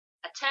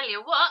tell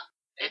you what,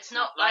 it's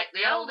not like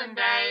the olden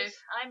days.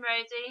 I'm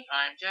Rosie.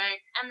 I'm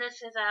Jake. And this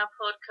is our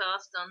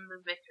podcast on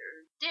the Vicar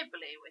of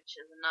Dibley, which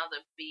is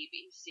another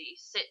BBC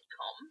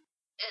sitcom.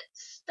 It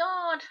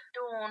starred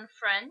Dawn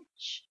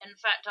French. In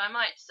fact, I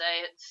might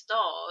say it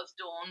stars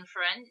Dawn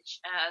French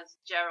as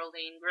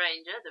Geraldine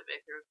Granger, the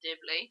Vicar of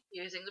Dibley,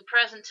 using the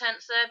present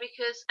tense there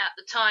because at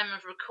the time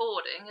of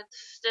recording it's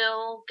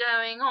still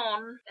going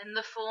on in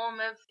the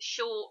form of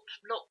short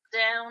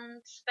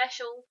lockdown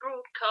special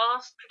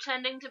broadcast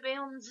pretending to be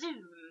on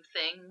Zoom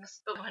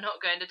things. But we're not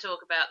going to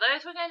talk about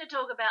those. We're going to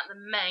talk about the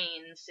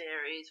main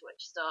series,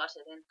 which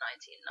started in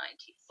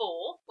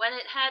 1994 when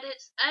it had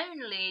its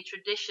only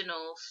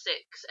traditional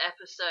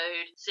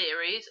six-episode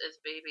series,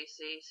 as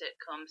BBC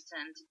sitcoms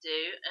tend to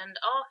do, and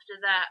after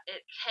that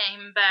it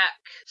came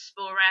back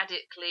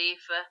sporadically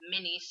for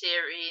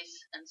mini-series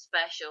and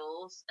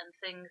specials and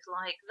things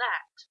like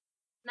that.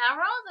 Now,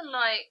 rather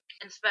like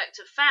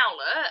Inspector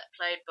Fowler,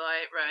 played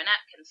by Rowan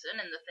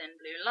Atkinson in The Thin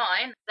Blue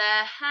Line,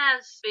 there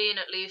has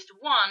been at least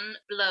one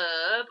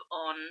blurb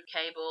on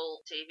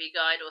Cable TV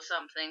Guide or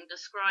something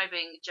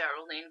describing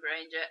Geraldine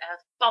Granger as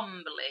a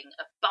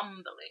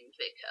bumbling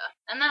vicar.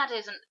 And that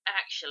isn't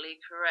actually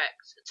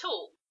correct at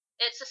all.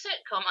 It's a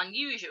sitcom,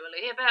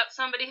 unusually, about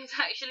somebody who's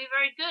actually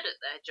very good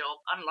at their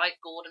job, unlike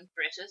Gordon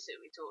Frittis, who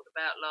we talked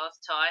about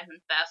last time,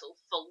 and Basil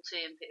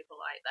Fawlty and people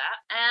like that.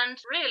 And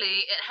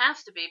really, it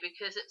has to be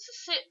because it's a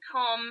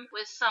sitcom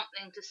with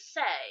something to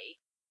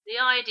say. The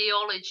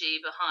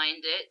ideology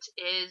behind it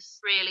is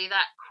really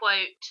that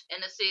quote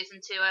in a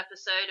season 2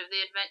 episode of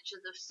The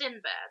Adventures of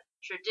Sinbad.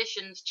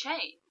 Traditions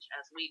change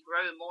as we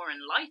grow more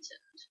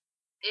enlightened.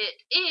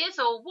 It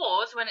is, or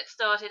was, when it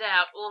started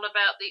out, all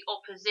about the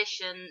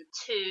opposition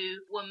to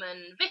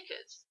woman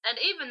vicars. And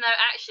even though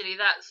actually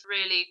that's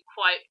really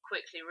quite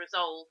quickly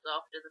resolved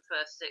after the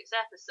first 6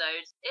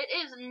 episodes, it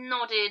is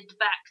nodded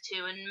back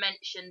to and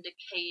mentioned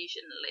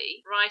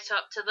occasionally, right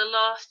up to the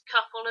last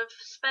couple of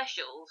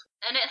specials.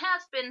 And it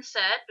has been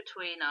said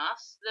between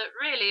us that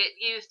really it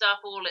used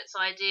up all its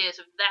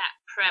ideas of that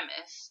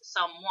premise.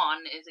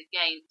 Someone is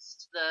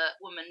against the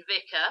woman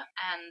vicar,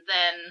 and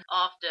then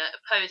after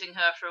opposing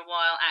her for a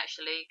while,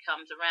 actually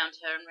comes around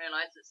to her and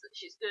realises that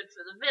she's good for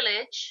the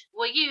village,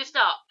 were used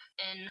up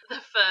in the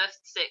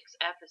first 6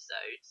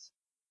 episodes.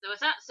 There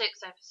was that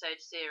 6-episode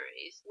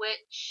series,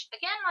 which,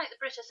 again, like the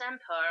British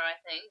Empire, I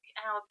think,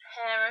 our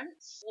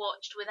parents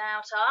watched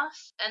without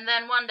us, and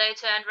then one day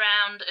turned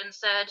round and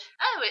said,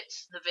 "Oh,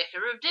 it's the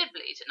Vicar of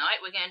Dibley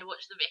tonight. We're going to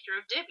watch the Vicar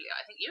of Dibley.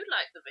 I think you'd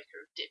like the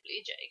Vicar of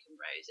Dibley, Jake and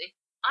Rosie."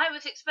 I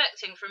was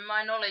expecting, from my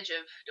knowledge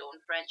of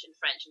Dawn French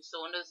and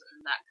Saunders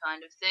and that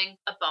kind of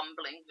thing, a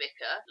bumbling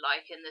vicar,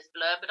 like in this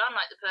blurb, but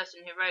unlike the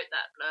person who wrote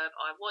that blurb,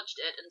 I watched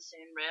it and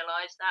soon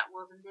realised that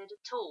wasn't it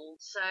at all.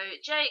 So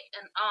Jake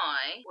and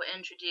I were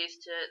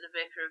introduced to the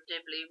Vicar of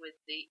Dibley with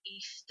the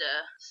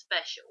Easter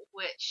special,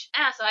 which,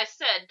 as I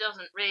said,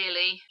 doesn't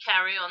really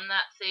carry on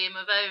that theme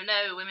of, oh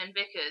no, women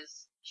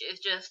vicars.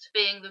 She's just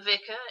being the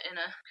vicar in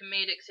a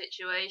comedic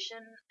situation,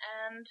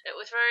 and it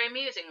was very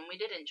amusing, and we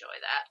did enjoy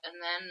that.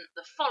 And then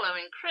the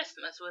following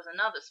Christmas was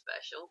another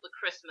special, the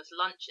Christmas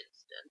Lunch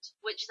Incident,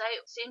 which they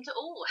seem to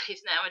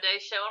always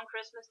nowadays show on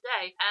Christmas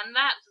Day. And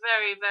that's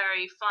very,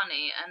 very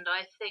funny, and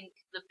I think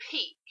the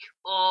peak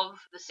of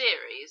the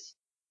series.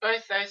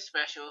 Both those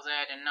specials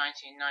aired in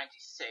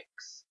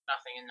 1996,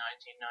 nothing in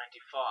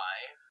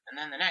 1995, and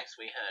then the next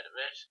we heard of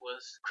it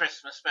was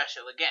Christmas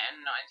Special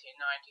again,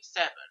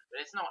 1997, but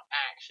it's not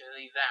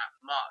actually that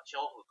much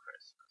of a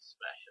Christmas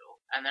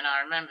special. And then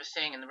I remember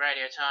seeing in the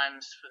Radio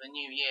Times for the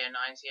New Year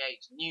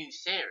 98 new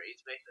series,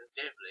 Vicar of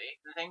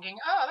Dibley, and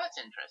thinking, oh, that's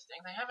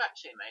interesting, they have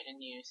actually made a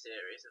new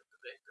series of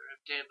the Vicar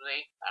of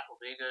Dibley. That'll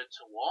be good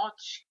to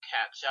watch,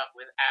 catch up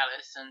with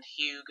Alice and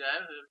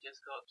Hugo, who have just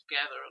got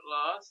together at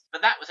last.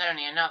 But that was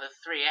only another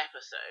 3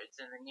 episodes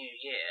in the new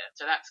year,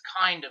 so that's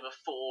kind of a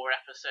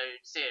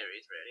 4-episode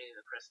series, really,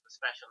 the Christmas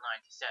Special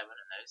 97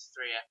 and those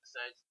 3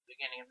 episodes at the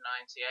beginning of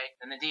 98,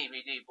 and the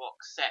DVD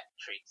box set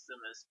treats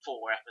them as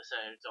 4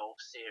 episodes of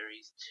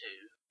Series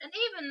 2. And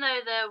even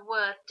though they're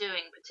worth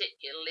doing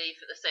particularly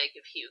for the sake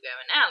of Hugo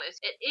and Alice,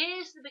 it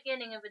is the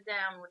beginning of a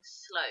downward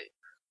slope.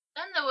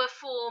 Then there were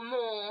 4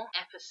 more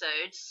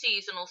episodes,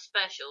 seasonal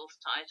specials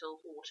titled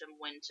Autumn,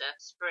 Winter,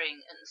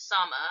 Spring and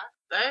Summer.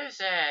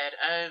 Those aired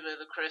over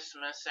the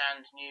Christmas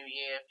and New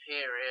Year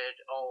period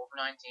of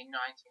 1999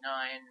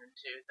 and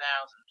 2000.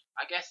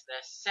 I guess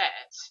they're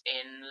set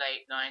in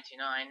late 99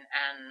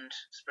 and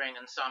spring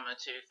and summer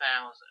 2000.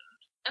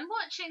 And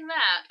watching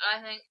that, I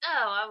think,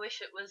 oh, I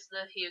wish it was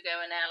the Hugo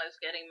and Alice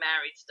getting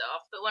married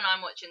stuff. But when I'm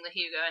watching the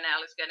Hugo and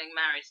Alice getting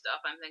married stuff,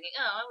 I'm thinking,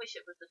 oh, I wish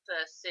it was the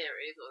first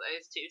series or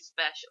those 2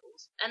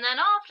 specials. And then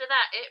after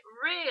that, it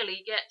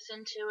really gets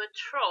into a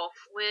trough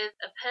with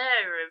a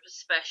pair of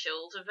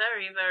specials, a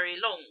very, very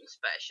long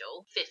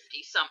special,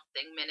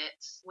 50-something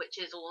minutes, which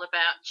is all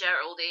about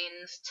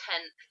Geraldine's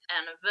 10th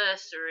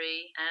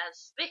anniversary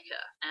as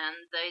vicar.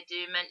 And they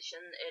do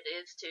mention it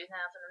is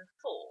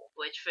 2004,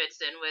 which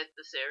fits in with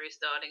the series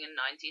starting starting in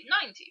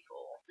 1994.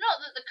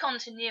 Not that the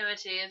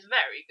continuity is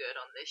very good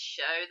on this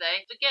show.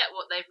 They forget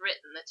what they've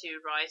written, the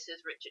two writers,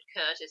 Richard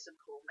Curtis and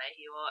Paul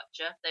Mayhew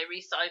Archer. They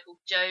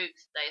recycle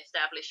jokes, they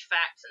establish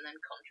facts and then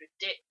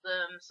contradict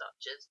them,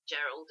 such as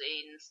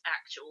Geraldine's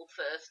actual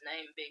first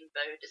name being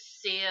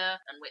Boadicea,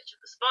 and which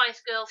of the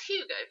Spice Girls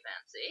Hugo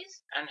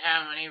fancies. And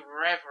how many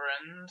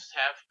reverends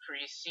have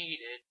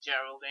preceded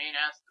Geraldine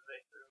as the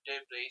Vicar of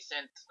Dibley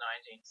since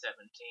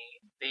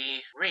 1917?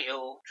 The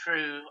real,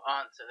 true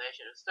answer they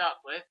should have stuck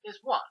with is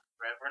one,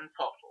 Reverend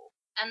Pottle.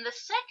 And the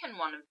second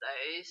one of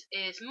those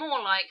is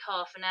more like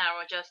half an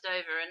hour or just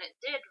over, and it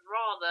did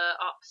rather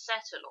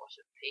upset a lot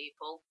of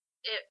people.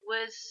 It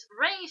was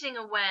raising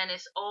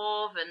awareness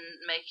of and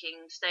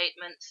making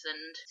statements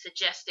and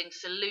suggesting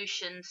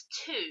solutions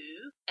to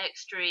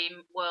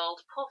extreme world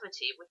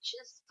poverty, which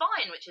is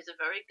fine, which is a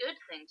very good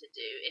thing to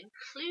do,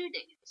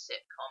 including in a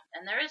sitcom.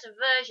 And there is a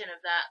version of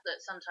that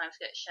that sometimes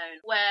gets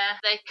shown where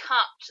they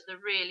cut the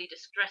really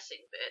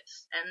distressing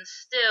bits, and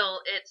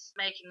still it's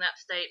making that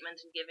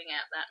statement and giving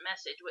out that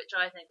message, which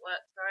I think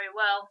works very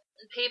well.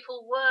 And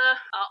people were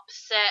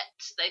upset.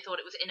 They thought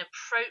it was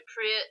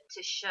inappropriate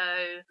to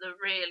show the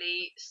really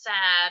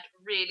sad,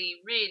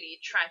 really, really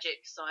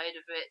tragic side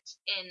of it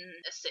in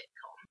a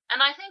sitcom. And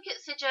I think it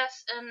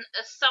suggests an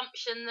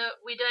assumption that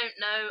we don't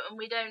know and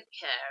we don't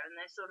care, and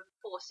they're sort of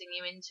forcing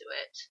you into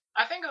it.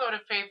 I think a lot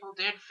of people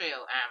did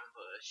feel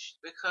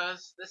ambushed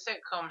because the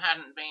sitcom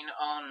hadn't been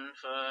on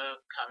for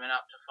coming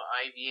up to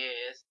 5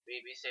 years. The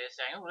BBC is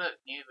saying, oh look,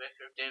 new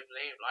Vicar of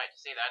Dibley, I'd like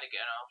to see that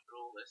again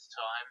after all this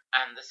time.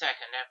 And the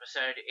second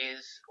episode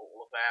is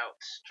all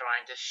about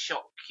trying to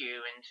shock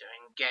you into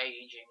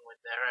engaging with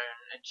their own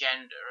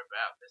agenda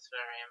about this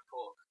very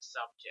important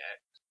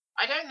subject.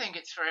 I don't think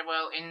it's very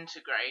well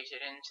integrated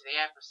into the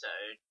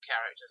episode,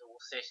 characters all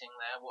sitting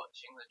there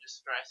watching the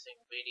distressing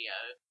video.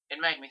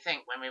 It made me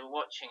think when we were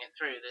watching it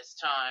through this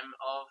time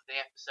of the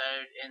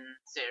episode in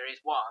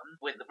Series 1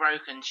 with the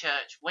broken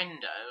church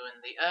window and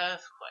the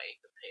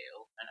earthquake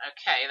appeal. And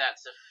okay,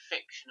 that's a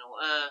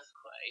fictional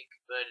earthquake,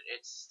 but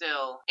it's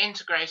still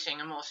integrating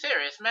a more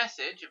serious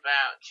message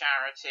about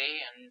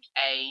charity and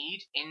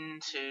aid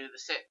into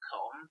the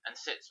sitcom and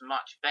sits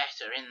much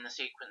better in the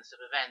sequence of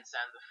events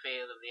and the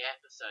feel of the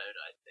episode,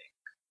 I think.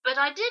 But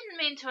I didn't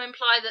mean to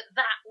imply that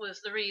that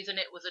was the reason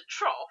it was a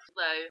trough,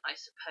 though I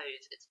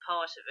suppose it's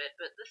part of it.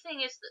 But the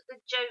thing is that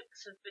the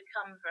jokes have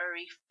become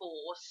very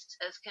forced,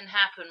 as can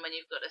happen when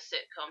you've got a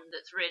sitcom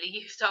that's really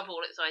used up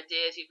all its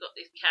ideas. You've got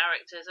these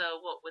characters,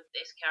 oh, what would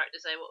this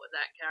character say, what would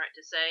that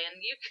character say?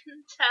 And you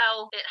can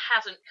tell it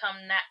hasn't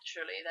come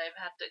naturally. They've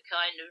had to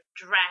kind of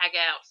drag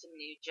out some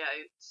new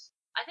jokes.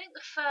 I think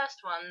the first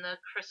one, the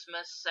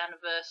Christmas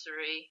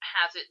anniversary,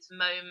 has its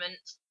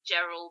moment.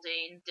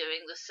 Geraldine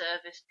doing the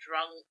service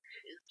drunk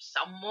is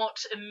somewhat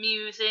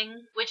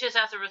amusing, which is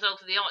as a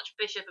result of the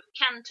Archbishop of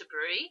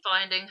Canterbury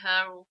finding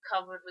her all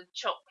covered with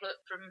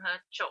chocolate from her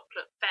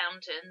chocolate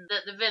fountain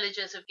that the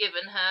villagers have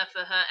given her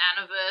for her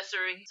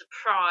anniversary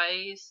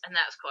surprise, and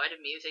that's quite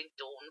amusing.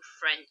 Dawn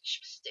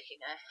French sticking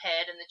her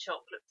head in the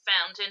chocolate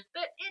fountain,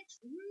 but it's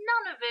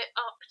none of it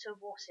up to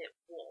what it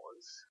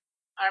was.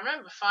 I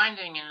remember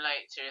finding in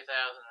late 2004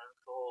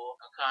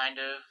 a kind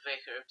of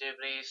Vicar of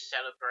Dibley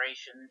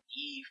celebration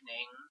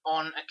evening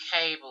on a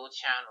cable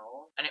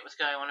channel, and it was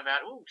going on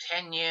about,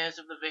 10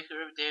 years of the Vicar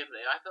of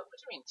Dibley. I thought, what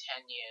do you mean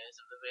 10 years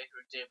of the Vicar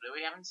of Dibley?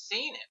 We haven't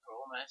seen it for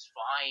almost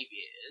 5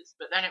 years.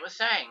 But then it was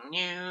saying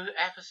new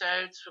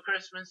episodes for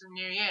Christmas and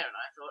New Year, and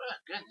I thought,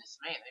 oh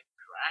goodness me, they've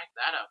dragged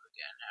that up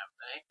again, have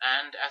they?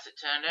 And as it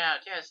turned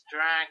out, yes,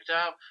 dragged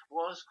up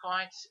was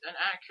quite an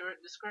accurate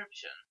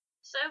description.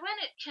 So when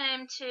it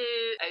came to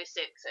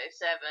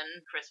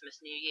 06-07,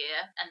 Christmas New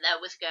Year, and there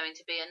was going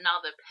to be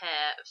another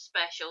pair of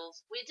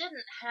specials, we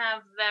didn't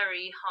have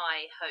very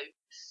high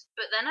hopes.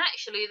 But then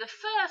actually the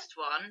first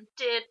one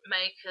did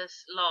make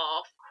us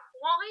laugh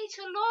quite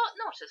a lot,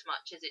 not as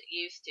much as it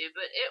used to,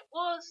 but it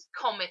was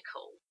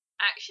comical.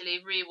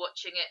 Actually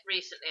rewatching it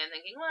recently and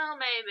thinking, well,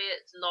 maybe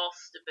it's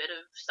lost a bit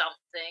of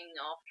something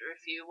after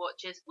a few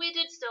watches. We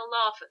did still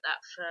laugh at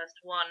that first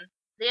one.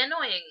 The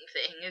annoying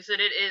thing is that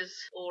it is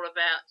all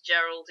about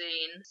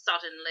Geraldine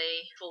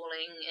suddenly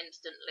falling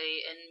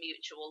instantly in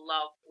mutual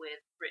love with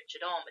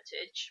Richard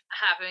Armitage,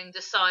 having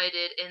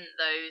decided in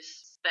those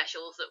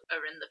specials that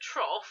are in the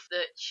trough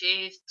that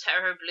she's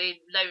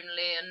terribly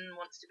lonely and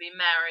wants to be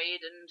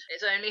married and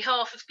is only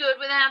half as good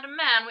without a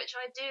man, which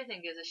I do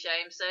think is a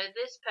shame. So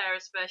this pair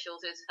of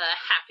specials is her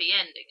happy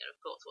ending, and of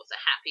course what's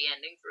a happy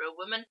ending for a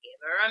woman?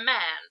 Give her a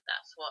man.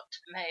 That's what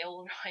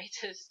male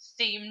writers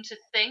seem to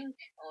think,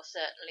 or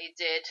certainly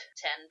did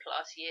 10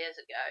 plus years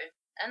ago.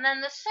 And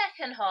then the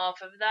second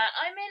half of that,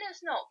 I mean,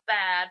 it's not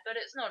bad, but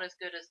it's not as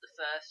good as the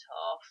first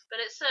half. But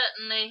it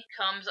certainly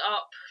comes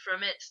up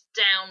from its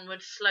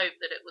downward slope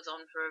that it was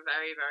on for a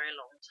very, very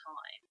long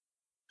time.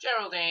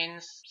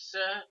 Geraldine's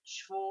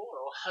search for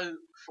or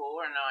hope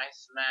for a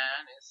nice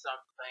man is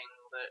something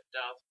that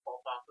does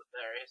pop up at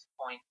various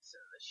points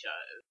in the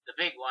show. The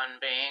big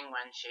one being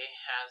when she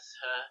has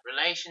her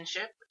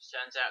relationship, which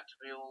turns out to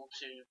be all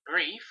too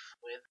brief,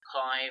 with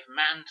Clive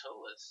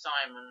Mantle as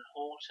Simon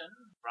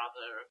Horton,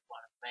 brother of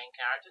one of the main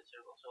characters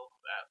who we'll talk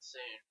about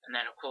soon. And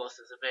then, of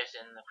course, there's a bit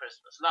in the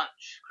Christmas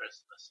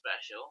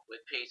special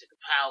with Peter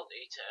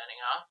Capaldi turning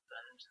up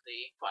and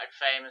the quite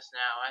famous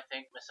now, I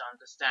think,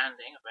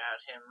 misunderstanding about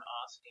him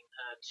asking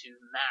her to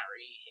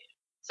marry him.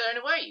 So in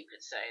a way you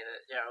could say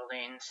that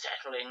Geraldine's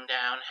settling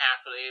down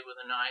happily with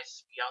a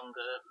nice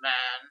younger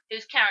man.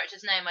 Whose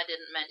character's name I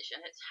didn't mention.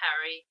 It's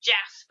Harry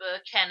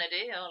Jasper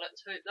Kennedy. Oh,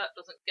 let's hope that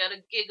doesn't get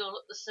a giggle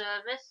at the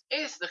service.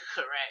 Is the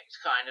correct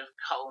kind of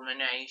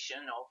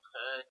culmination of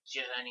her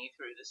journey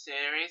through the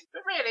series.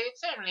 But really,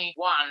 it's only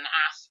one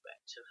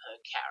aspect of her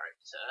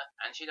character,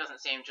 and she doesn't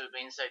seem to have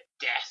been so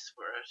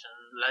desperate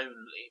and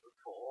lonely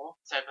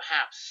before. So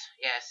perhaps,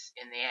 yes,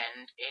 in the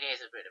end, it is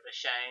a bit of a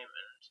shame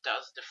and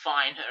does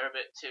define her a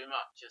bit too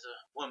much as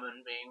a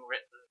woman being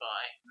written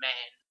by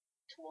men.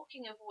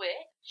 Talking of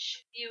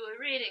which, you were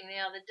reading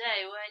the other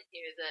day, weren't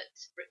you, that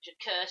Richard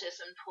Curtis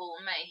and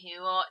Paul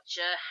Mayhew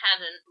Archer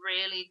hadn't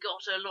really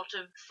got a lot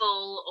of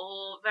full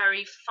or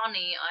very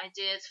funny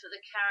ideas for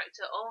the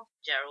character of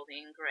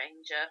Geraldine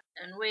Granger.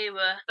 And we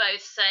were both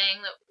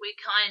saying that we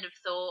kind of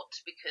thought,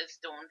 because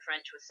Dawn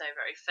French was so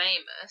very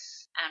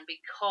famous, and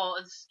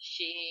because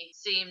she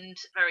seemed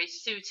very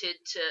suited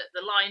to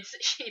the lines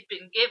that she'd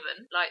been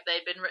given, like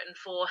they'd been written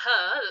for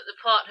her, that the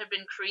part had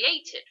been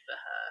created for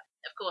her.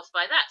 Of course,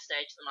 by that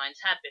stage, the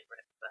lines had been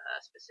written for her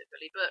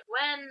specifically, but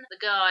when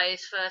the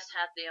guys first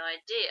had the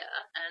idea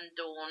and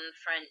Dawn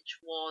French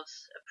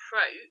was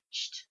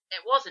approached,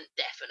 it wasn't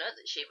definite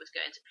that she was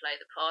going to play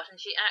the part,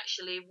 and she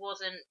actually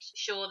wasn't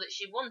sure that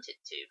she wanted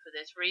to, for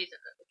this reason,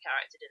 that the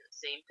character didn't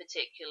seem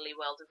particularly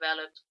well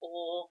developed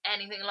or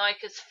anything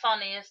like as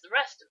funny as the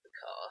rest of the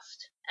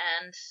cast.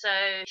 And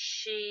so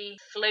she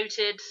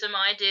floated some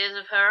ideas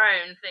of her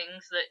own,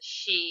 things that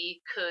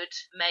she could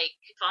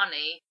make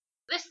funny.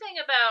 This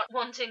thing about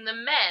wanting the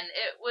men,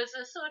 it was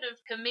a sort of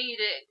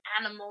comedic,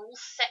 animal,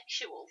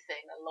 sexual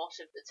thing a lot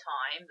of the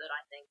time that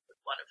I think was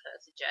one of her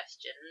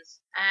suggestions.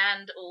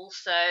 And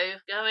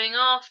also going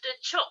after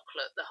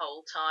chocolate the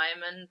whole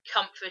time and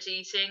comfort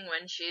eating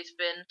when she's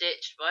been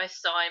ditched by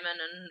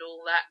Simon and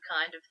all that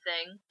kind of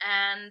thing.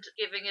 And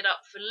giving it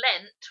up for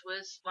Lent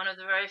was one of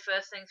the very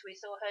first things we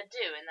saw her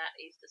do in that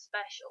Easter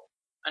special.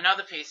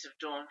 Another piece of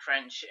Dawn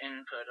French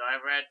input I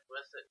read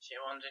was that she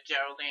wanted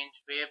Geraldine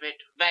to be a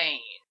bit vain,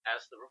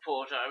 as the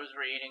report I was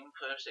reading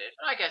put it.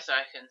 I guess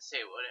I can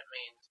see what it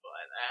means by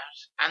that.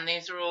 And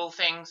these are all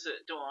things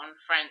that Dawn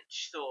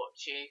French thought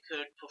she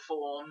could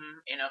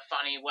perform in a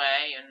funny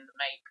way and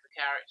make the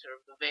character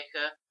of the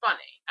vicar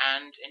funny.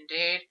 And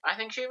indeed, I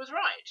think she was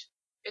right.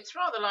 It's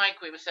rather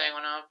like we were saying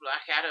on our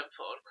Blackadder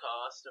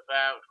podcast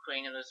about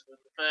Queen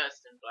Elizabeth I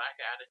and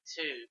Blackadder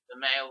 2. The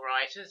male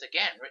writers,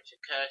 again Richard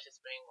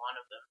Curtis being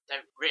one of them,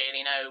 don't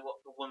really know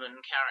what the woman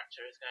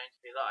character is going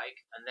to be like,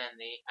 and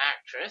then the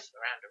actress,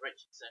 Miranda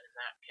Richardson in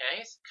that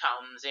case,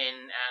 comes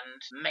in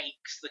and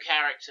makes the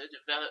character,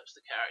 develops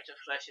the character,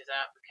 fleshes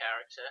out the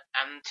character,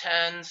 and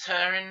turns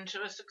her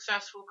into a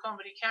successful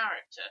comedy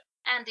character.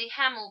 Andy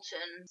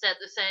Hamilton said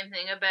the same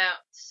thing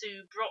about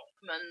Sue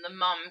Brockman, the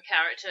mum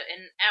character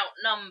in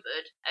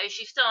Outnumbered. Oh,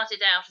 she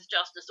started out as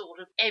just a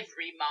sort of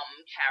every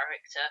mum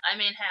character. I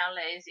mean, how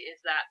lazy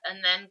is that?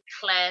 And then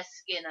Claire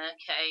Skinner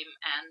came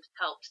and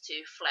helped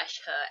to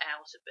flesh her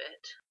out a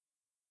bit.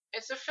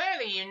 It's a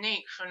fairly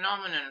unique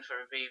phenomenon for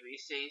a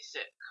BBC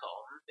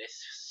sitcom, this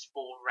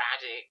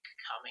sporadic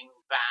coming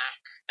back,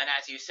 and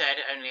as you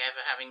said, only ever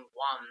having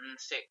one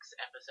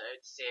 6-episode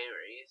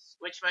series,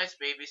 which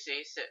most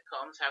BBC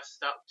sitcoms have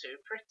stuck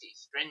to pretty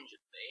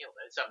stringently,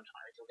 although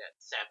sometimes you'll get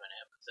 7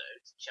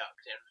 episodes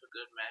chucked in for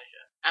good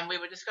measure. And we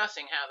were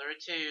discussing how there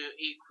are 2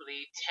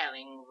 equally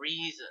telling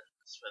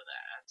reasons for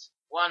that.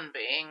 One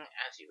being,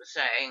 as you were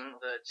saying,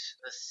 that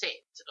the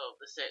sit of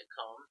the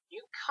sitcom,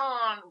 you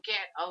can't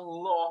get a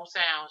lot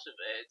out of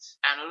it,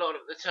 and a lot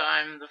of the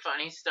time the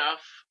funny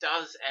stuff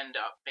does end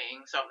up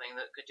being something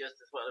that could just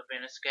as well have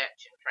been a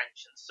sketch in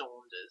French and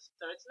Saunders.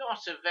 So it's not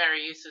a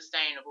very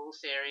sustainable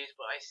series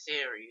by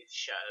series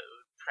show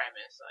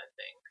premise, I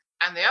think.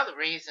 And the other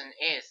reason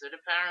is that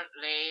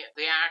apparently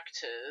the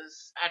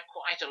actors had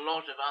quite a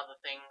lot of other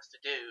things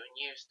to do and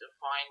used to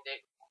find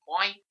it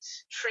quite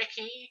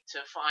tricky to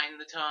find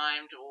the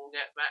time to all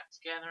get back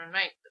together and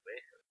make the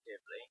Vicar of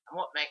Dibley. And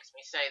what makes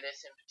me say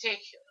this in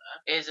particular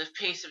is a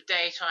piece of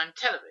daytime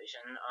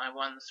television I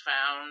once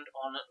found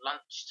on at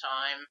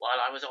lunchtime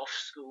while I was off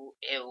school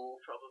ill,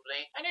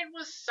 probably. And it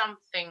was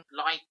something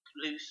like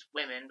Loose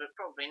Women, but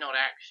probably not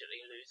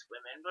actually Loose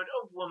Women, but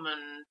a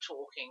woman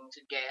talking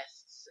to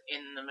guests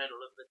in the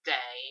middle of the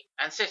day.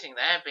 And sitting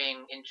there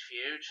being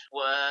interviewed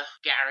were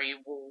Gary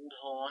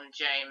Waldhorn,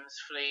 James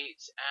Fleet,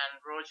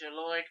 and Roger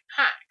Lloyd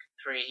Pack,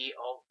 3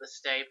 of the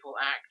staple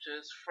actors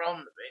characters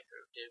from the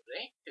Vicar of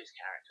Dibley, whose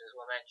characters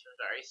were mentioned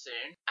very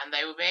soon, and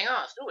they were being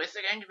asked, is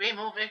there going to be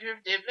more Vicar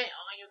of Dibley?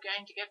 Are you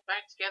going to get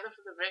back together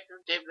for the Vicar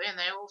of Dibley? And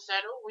they all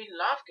said, we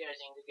love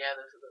getting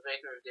together for the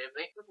Vicar of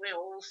Dibley, but we're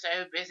all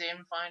so busy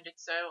and find it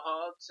so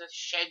hard to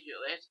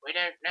schedule it. We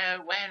don't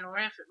know when or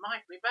if it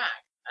might be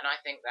back. And I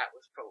think that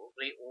was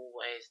probably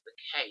always the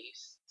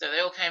case. So they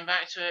all came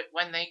back to it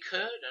when they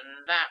could,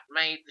 and that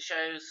made the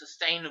show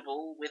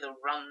sustainable with a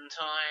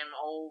runtime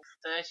of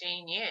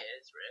 13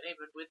 years, really,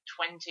 but with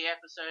 20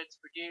 episodes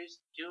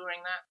produced during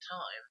that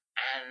time.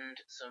 And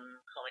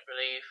some comic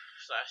relief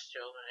 /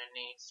 children in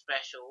need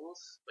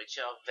specials,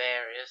 which are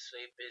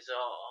variously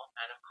bizarre.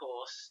 And of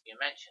course, you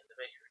mentioned the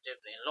Vicar of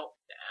Dibley in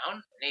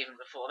lockdown, and even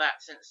before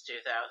that, since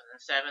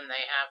 2007,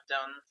 they have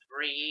done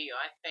 3,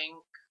 I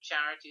think,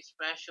 charity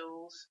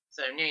specials.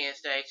 So New Year's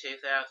Day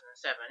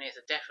 2007 is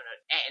a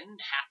definite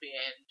happy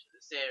end to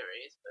the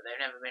series, but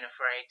they've never been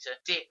afraid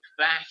to dip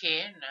back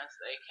in as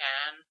they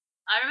can.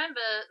 I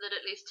remember that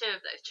at least 2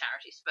 of those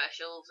charity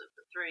specials, of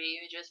the 3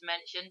 you just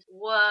mentioned,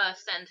 were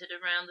centred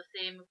around the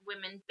theme of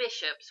women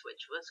bishops,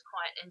 which was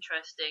quite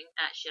interesting,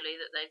 actually,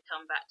 that they'd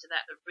come back to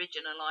that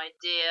original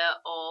idea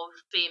of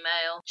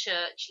female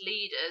church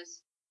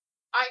leaders.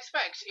 I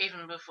expect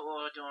even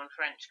before Dawn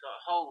French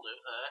got hold of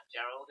her,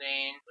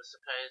 Geraldine was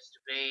supposed to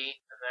be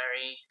a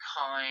very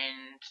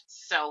kind,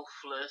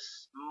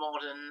 selfless,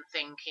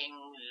 modern-thinking,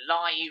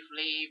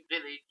 lively,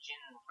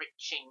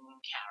 village-enriching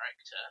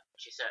character.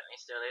 She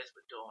certainly still is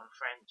with Dawn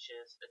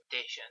French's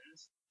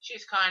additions.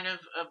 She's kind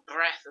of a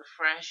breath of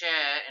fresh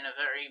air in a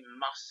very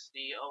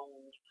musty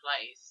old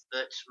place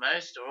that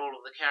most or all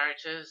of the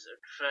characters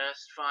at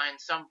first find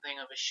something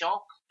of a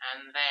shock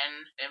and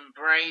then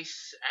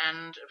embrace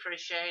and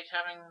appreciate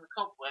having the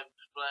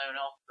cobwebs blown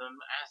off them,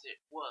 as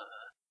it were.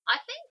 I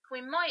think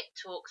we might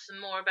talk some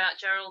more about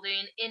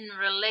Geraldine in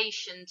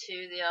relation to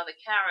the other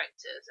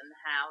characters and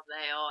how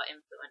they are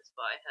influenced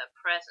by her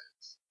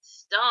presence.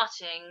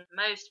 Starting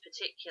most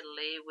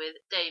particularly with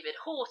David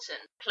Horton,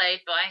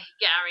 played by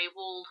Gary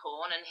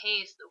Waldhorn, and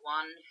he's the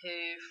one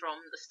who, from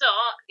the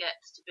start,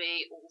 gets to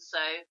be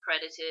also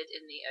credited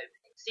in the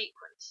opening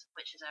sequence,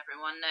 which, as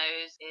everyone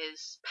knows,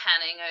 is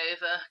panning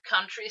over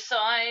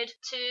countryside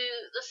to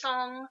the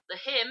song, the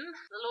hymn,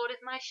 The Lord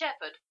is My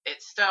Shepherd. It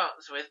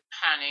starts with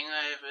panning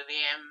over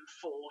the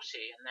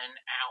M40 and then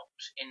out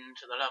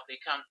into the lovely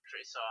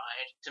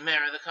countryside to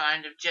mirror the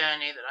kind of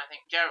journey that I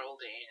think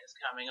Geraldine is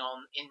coming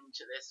on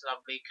into this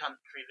lovely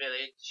country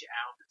village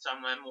out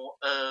somewhere more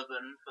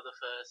urban for the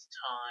first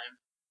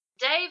time.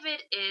 David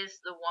is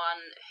the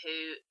one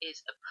who is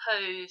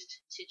opposed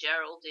to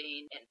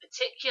Geraldine in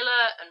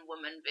particular and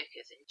woman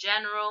vicars in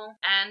general,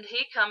 and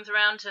he comes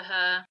around to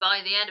her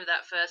by the end of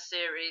that first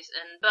series,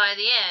 and by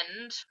the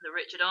end, the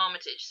Richard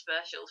Armitage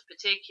specials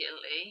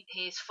particularly,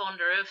 he's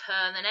fonder of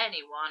her than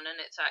anyone, and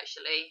it's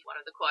actually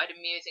one of the quite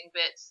amusing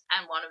bits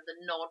and one of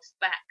the nods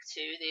back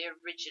to the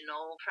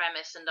original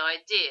premise and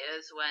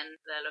ideas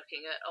when they're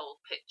looking at old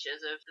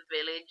pictures of the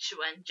village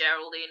when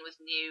Geraldine was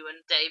new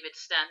and David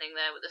standing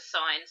there with a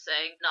sign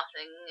saying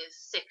nothing is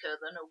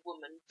sicker than a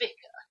woman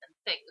vicar and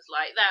things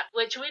like that,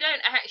 which we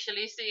don't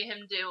actually see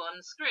him do on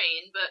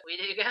screen, but we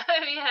do go,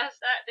 oh yes,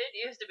 that did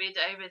used to be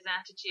David's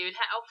attitude,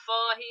 how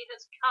far he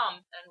has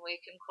come, and we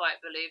can quite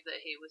believe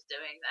that he was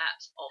doing that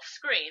off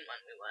screen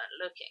when we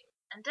weren't looking.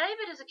 And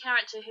David is a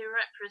character who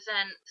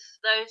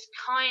represents those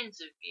kinds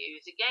of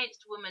views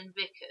against women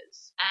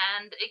vicars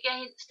and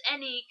against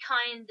any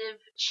kind of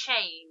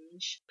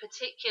change,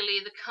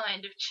 particularly the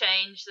kind of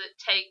change that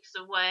takes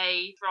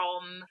away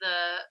from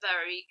the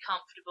very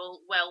comfortable,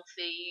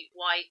 wealthy,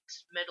 white,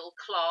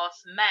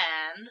 middle-class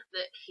man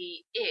that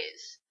he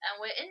is. And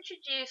we're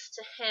introduced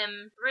to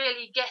him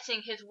really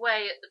getting his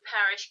way at the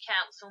parish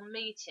council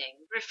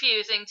meeting,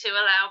 refusing to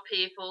allow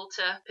people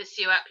to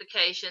pursue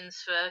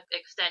applications for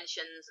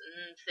extensions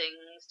and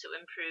things to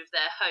improve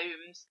their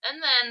homes, and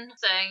then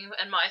saying,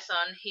 and my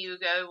son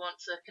Hugo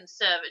wants a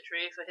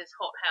conservatory for his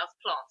hothouse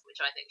plants,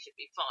 which I think should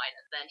be fine,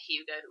 and then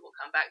Hugo, who we'll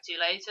come back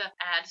to later,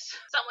 adds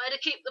somewhere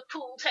to keep the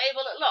pool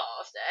table at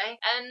last, eh?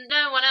 And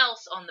no one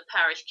else on the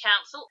parish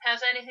council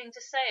has anything to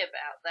say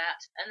about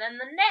that. And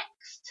then the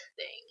next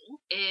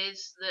thing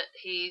is that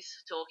he's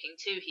talking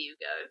to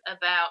Hugo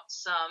about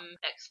some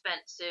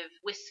expensive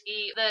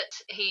whiskey that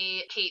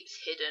he keeps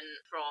hidden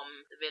from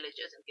the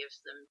villagers and gives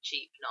them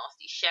cheap,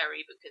 nasty sherry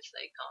because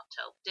they can't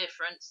tell the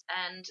difference.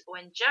 And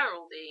when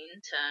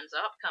Geraldine turns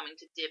up, coming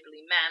to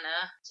Dibley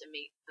Manor to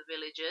meet the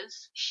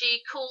villagers,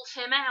 she calls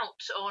him out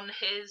on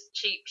his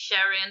cheap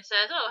sherry and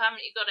says, oh,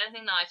 haven't you got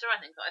anything nicer? I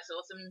think I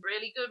saw some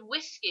really good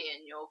whiskey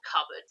in your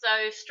cupboard.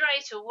 So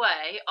straight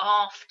away,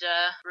 after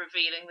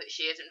revealing that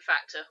she is in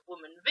fact a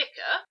woman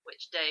vicar,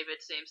 which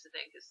David seems to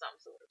think is some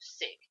sort of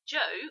sick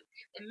joke,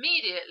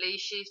 immediately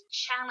she's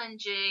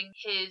challenging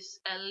his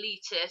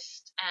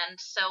elitist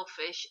and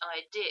selfish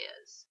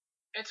ideas.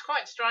 It's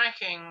quite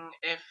striking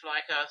if,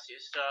 like us,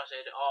 you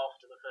started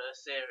after the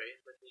first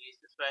series with the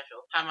Easter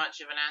special, how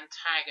much of an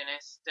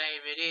antagonist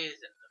David is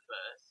in the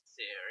first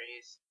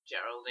series.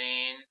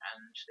 Geraldine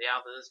and the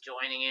others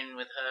joining in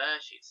with her.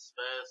 She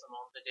spurs them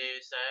on to do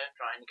so,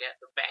 trying to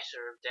get the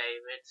better of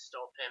David,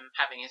 stop him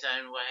having his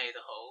own way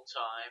the whole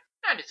time.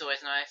 And it's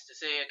always nice to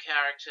see a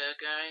character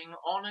going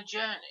on a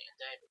journey, and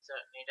David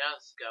certainly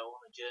does go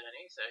on a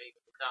journey so he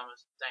can become a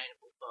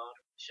sustainable part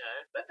of the show.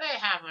 But they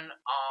have an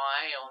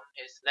eye on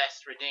his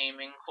less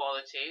redeeming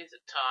qualities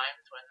at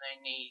times when they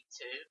need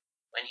to.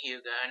 When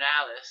Hugo and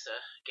Alice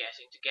are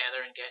getting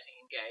together and getting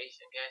engaged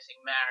and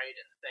getting married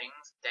and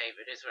things,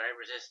 David is very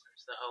resistant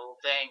to the whole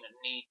thing and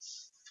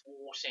needs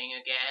thwarting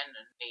again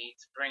and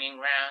needs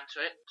bringing round to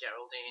it.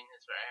 Geraldine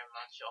is very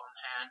much on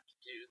hand to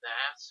do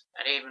that.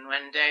 And even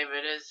when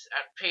David is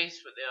at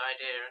peace with the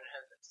idea and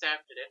has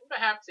accepted it, and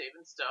perhaps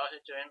even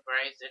started to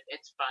embrace it,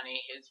 it's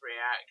funny his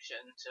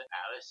reaction to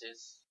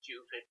Alice's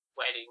stupid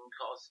wedding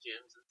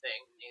costumes and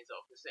things. He's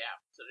obviously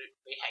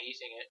absolutely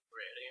hating it,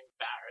 really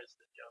embarrassed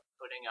at just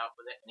putting up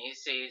with it. And he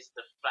sees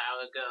the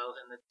flower girls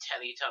in the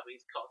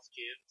Teletubbies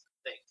costumes and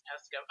things,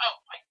 has to go, oh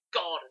my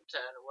god, and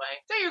turn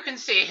away. So you can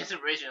see his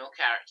original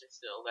character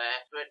still there,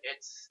 but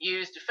it's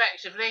used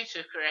effectively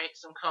to create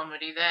some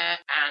comedy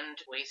there, and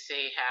we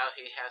see how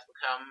he has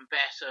become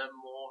better,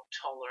 more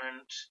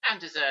tolerant, and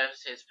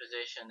deserves his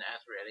position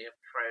as really a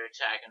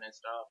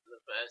protagonist after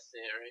the first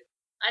series.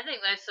 I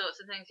think those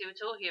sorts of things you were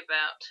talking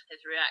about,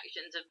 his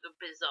reactions of the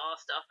bizarre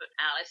stuff at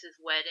Alice's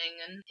wedding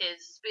and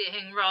his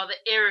being rather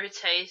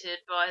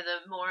irritated by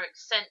the more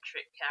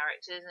eccentric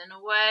characters in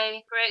a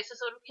way, creates a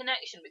sort of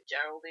connection with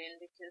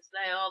Geraldine because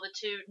they are the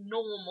two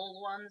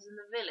normal ones in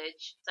the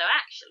village. So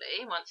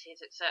actually, once he's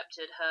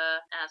accepted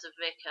her as a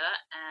vicar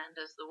and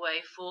as the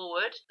way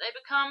forward, they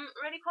become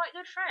really quite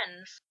good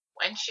friends.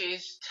 When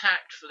she's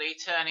tactfully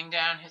turning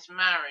down his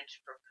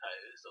marriage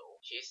proposal,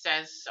 she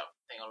says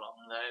something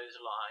along those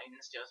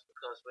lines, just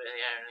because we're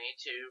the only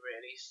two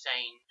really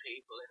sane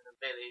people in the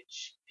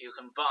village. If you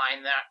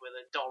combine that with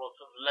a dollop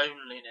of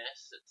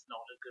loneliness, it's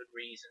not a good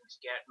reason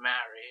to get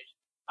married.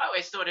 I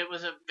always thought it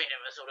was a bit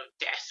of a sort of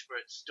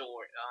desperate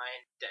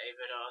storyline,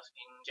 David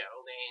asking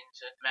Geraldine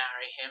to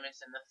marry him.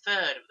 It's in the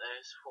third of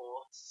those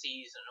 4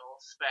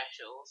 seasonal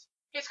specials.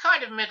 His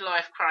kind of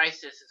midlife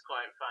crisis is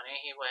quite funny.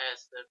 He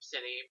wears the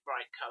silly,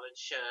 bright-coloured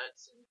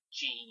shirts and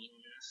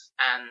jeans,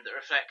 and the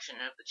reflection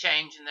of the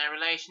change in their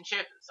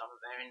relationship and some of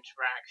their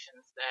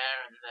interactions there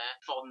and their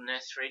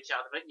fondness for each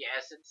other. But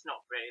yes, it's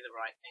not really the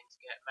right thing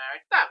to get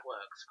married. That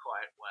works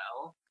quite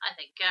well. I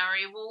think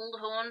Gary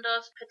Waldhorn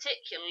does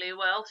particularly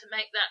well to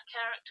make that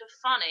character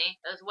funny,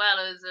 as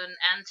well as an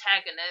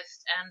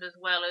antagonist and as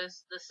well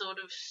as the sort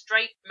of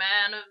straight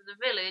man of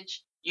the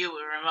village. You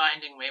were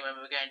reminding me when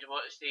we were going to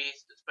watch the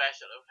Easter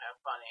special of how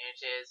funny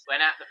it is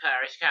when at the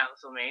parish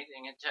council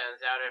meeting it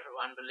turns out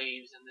everyone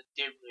believes in the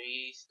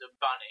Dibley Easter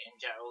Bunny, and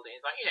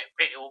Geraldine's like, you don't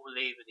really all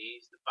believe in the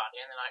Easter Bunny,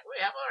 and they're like,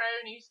 we have our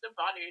own Easter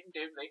Bunny in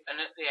Dibley,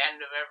 and at the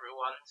end of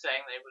everyone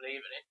saying they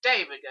believe in it,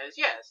 David goes,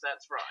 yes,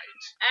 that's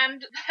right.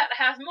 And that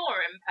has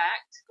more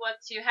impact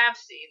once you have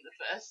seen the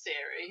first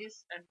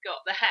series and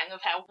got the hang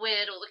of how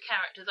weird all the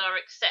characters are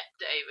except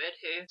David,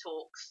 who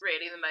talks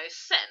really the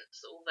most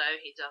sense,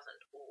 although he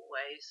doesn't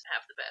always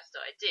have the best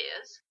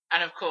ideas.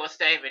 And of course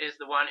David is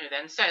the one who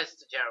then says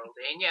to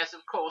Geraldine, yes,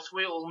 of course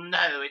we all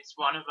know it's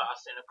one of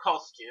us in a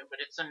costume,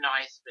 but it's a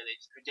nice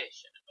village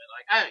tradition. And we're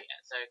like, oh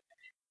yes,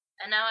 okay.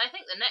 And now I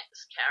think the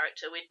next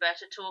character we'd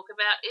better talk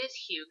about is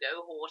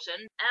Hugo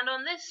Horton, and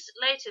on this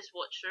latest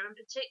watch-through in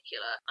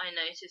particular, I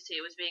noticed he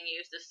was being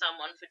used as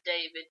someone for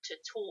David to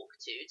talk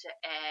to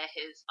air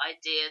his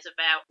ideas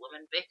about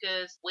women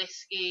vicars,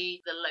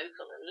 whiskey, the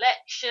local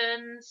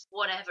elections,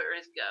 whatever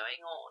is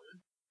going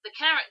on. The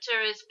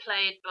character is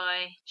played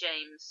by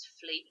James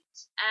Fleet,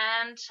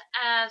 and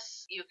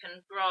as you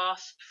can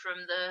grasp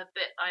from the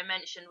bit I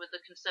mentioned with the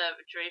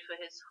conservatory for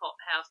his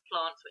hothouse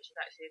plants, which is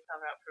actually a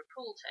cover-up for a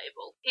pool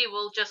table, he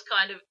will just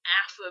kind of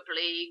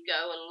affably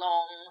go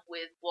along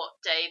with what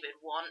David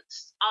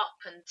wants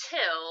up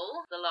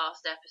until the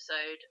last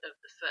episode of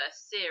the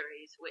first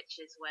series,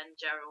 which is when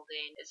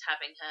Geraldine is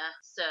having her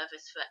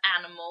service for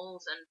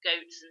animals, and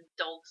goats and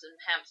dogs and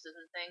hamsters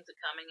and things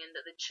are coming into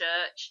the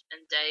church,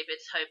 and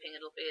David's hoping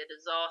it'll be a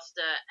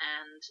disaster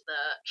and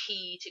the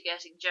key to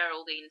getting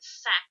Geraldine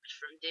sacked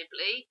from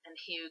Dibley, and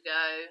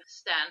Hugo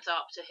stands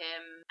up to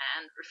him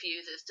and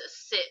refuses to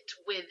sit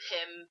with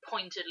him,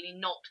 pointedly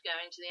not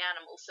going to the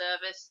animal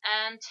service,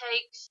 and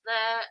takes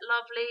their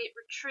lovely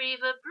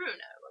retriever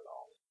Bruno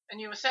along. And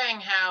you were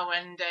saying how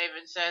when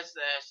David says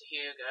there to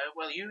Hugo,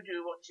 well, you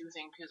do what you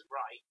think is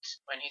right,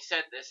 when he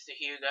said this to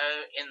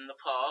Hugo in the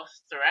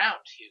past,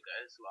 throughout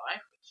Hugo's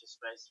life, which is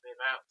supposed to be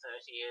about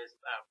 30 years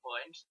at that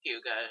point,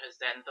 Hugo has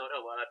then thought,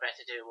 oh, well, I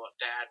better do what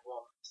Dad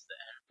wants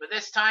then. But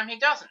this time he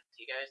doesn't.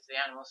 He goes to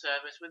the animal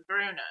service with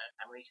Bruno,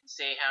 and we can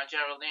see how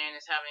Geraldine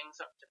is having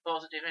such a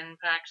positive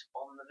impact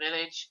on the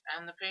village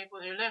and the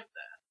people who live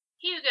there.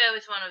 Hugo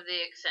is one of the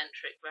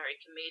eccentric, very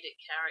comedic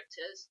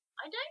characters.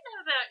 I don't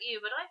know about you,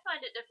 but I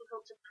find it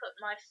difficult to put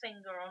my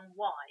finger on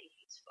why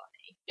he's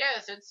funny.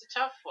 Yes, it's a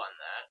tough one,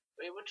 that.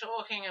 We were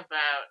talking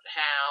about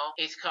how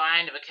he's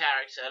kind of a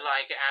character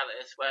like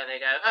Alice, where they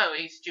go, oh,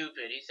 he's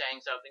stupid, he's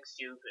saying something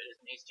stupid,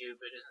 isn't he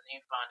stupid, isn't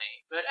he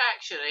funny? But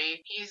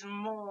actually, he's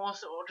more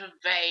sort of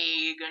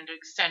vague and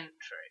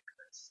eccentric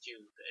than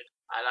stupid.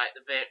 I like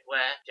the bit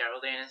where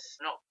Geraldine is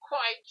not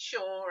quite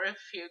sure if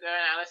Hugo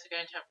and Alice are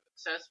going to have a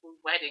successful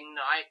wedding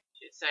night.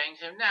 She's saying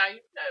to him, now you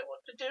know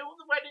what to do on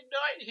the wedding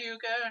night,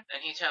 Hugo.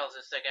 And he tells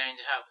us they're going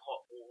to have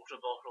hot water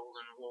bottles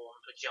and warm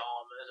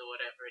pyjamas or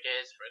whatever it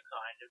is for a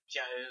kind of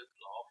joke.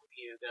 Laugh of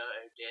Hugo,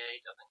 oh dear,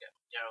 he doesn't get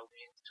what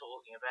Geraldine's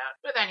talking about.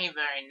 But then he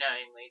very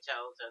knowingly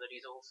tells her that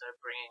he's also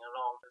bringing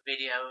along a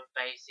video of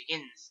Basic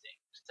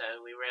Instinct. So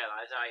we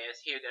realise,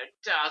 yes, Hugo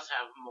does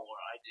have more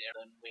idea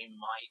than we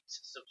might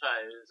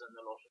suppose, and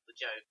a lot of the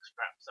jokes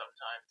perhaps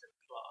sometimes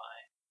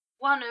imply.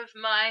 One of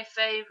my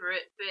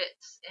favourite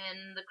bits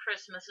in the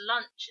Christmas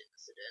lunch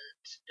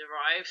incident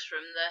derives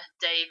from the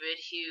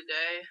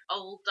David-Hugo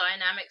old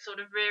dynamic sort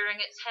of rearing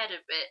its head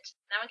a bit.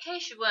 Now, in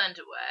case you weren't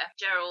aware,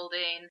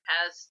 Geraldine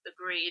has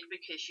agreed,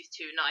 because she's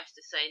too nice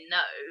to say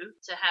no,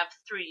 to have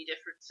 3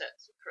 different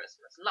sets of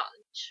Christmas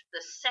lunch, the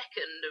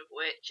second of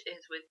which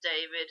is with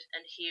David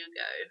and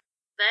Hugo.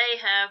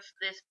 They have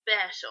this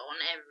bet on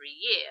every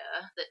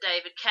year that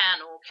David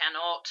can or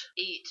cannot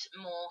eat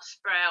more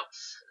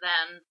sprouts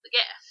than the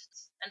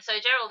guests. And so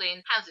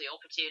Geraldine has the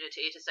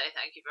opportunity to say,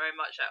 thank you very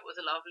much, that was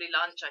a lovely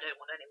lunch, I don't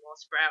want any more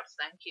sprouts,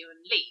 thank you, and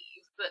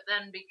leave. But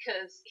then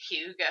because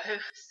Hugo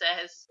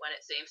says, when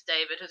it seems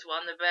David has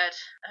won the bet,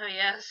 oh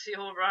yes,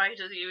 you're right,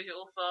 as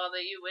usual, Father,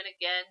 you win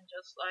again,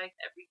 just like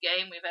every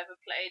game we've ever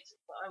played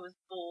since I was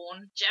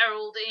born,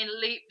 Geraldine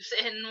leaps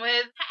in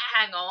with,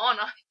 hang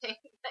on, I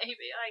think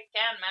maybe I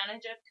can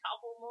manage a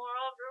couple more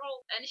after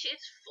all. And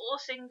she's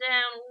forcing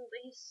down all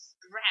these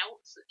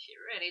sprouts that she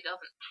really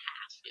doesn't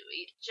have to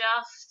eat,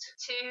 just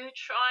to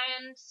try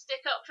and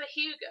stick up for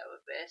Hugo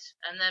a bit.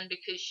 And then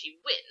because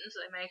she wins,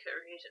 they make her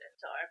eat an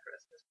entire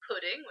Christmas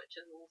pudding, which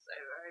is also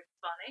very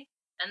funny.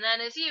 And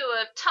then, as you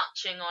were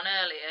touching on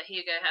earlier,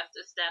 Hugo has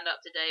to stand up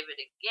to David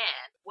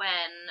again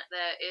when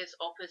there is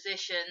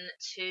opposition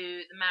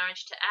to the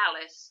marriage to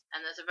Alice.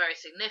 And there's a very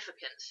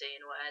significant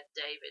scene where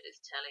David is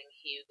telling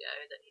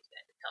Hugo that he's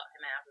going to cut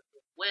him out of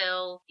the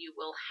will. You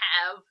will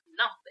have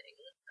nothing.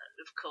 And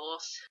of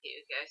course,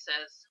 Hugo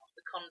says, on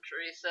the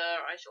contrary,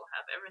 sir, I shall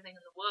have everything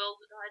in the world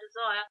that I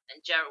desire.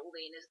 And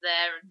Geraldine is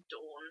there, and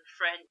Dawn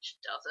French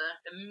does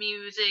a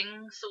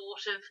amusing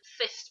sort of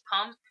fist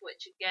pump,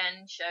 which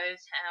again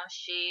shows how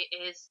she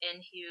is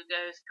in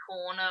Hugo's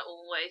corner,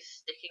 always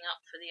sticking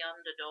up for the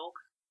underdog.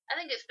 I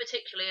think it's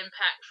particularly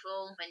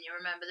impactful when you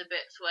remember the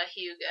bits where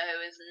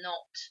Hugo is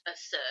not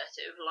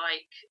assertive,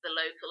 like the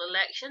local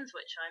elections,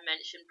 which I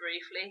mentioned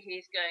briefly.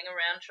 He's going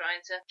around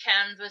trying to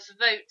canvass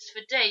votes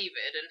for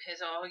David, and his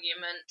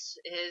argument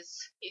is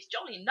he's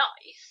jolly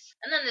nice.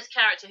 And then this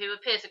character who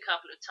appears a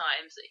couple of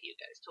times that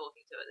Hugo's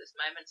talking to at this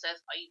moment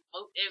says, are you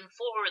voting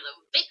for the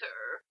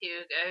vicar?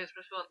 Hugo's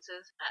response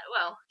is,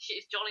 well,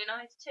 she's jolly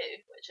nice too,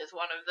 which is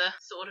one of the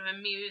sort of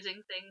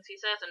amusing things he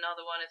says.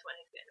 Another one is when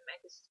he's going to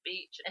make a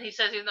speech, and he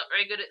says he's not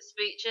very good at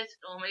speeches.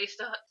 Normally he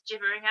starts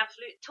gibbering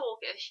absolute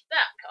talkish.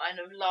 That kind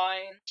of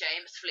line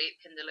James Fleet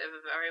can deliver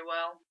very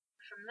well.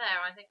 From there,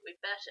 I think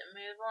we'd better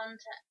move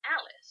on to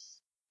Alice.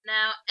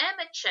 Now,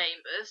 Emma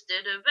Chambers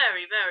did a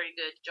very, very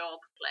good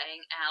job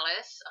playing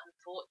Alice.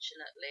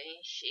 Unfortunately,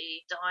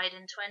 she died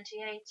in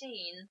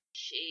 2018.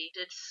 She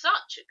did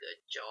such a good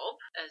job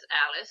as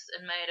Alice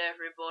and made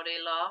everybody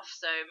laugh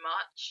so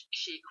much.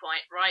 She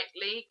quite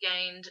rightly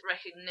gained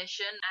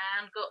recognition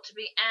and got to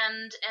be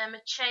and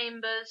Emma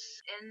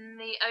Chambers in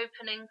the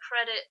opening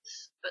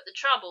credits. But the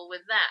trouble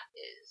with that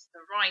is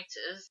the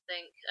writers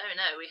think, oh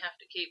no, we have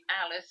to keep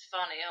Alice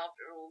funny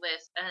after all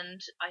this. And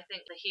I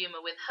think the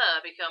humour with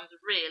her becomes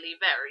really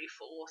very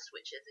forced,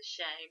 which is a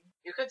shame.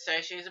 You could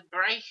say she's a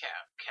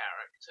breakout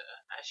character,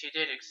 as she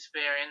did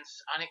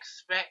experience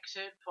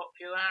unexpected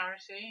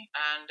popularity,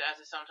 and as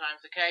is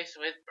sometimes the case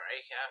with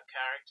breakout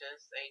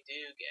characters, they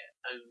do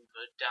get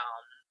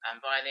overdone,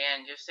 and by the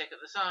end you're sick at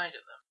the sight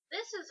of them.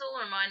 This is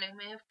all reminding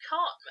me of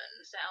Cartman,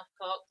 South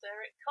Park's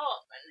Eric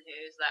Cartman,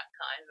 who's that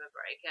kind of a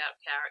breakout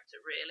character,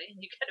 really,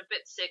 and you get a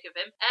bit sick of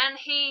him. And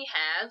he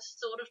has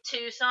sort of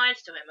 2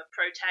 sides to him, a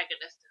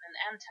protagonist and an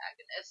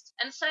antagonist,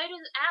 and so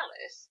does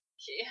Alice.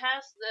 She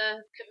has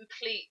the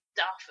complete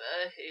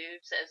duffer who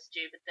says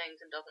stupid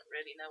things and doesn't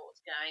really know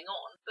what's going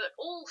on, but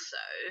also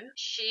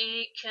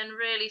she can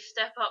really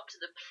step up to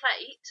the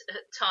plate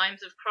at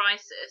times of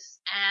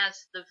crisis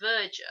as the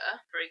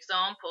verger. For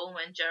example,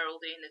 when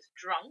Geraldine is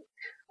drunk,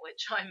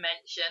 which I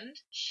mentioned,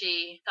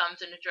 she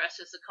comes and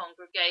addresses the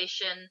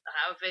congregation.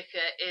 Our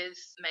vicar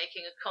is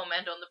making a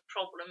comment on the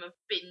problem of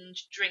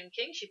binge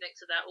drinking. She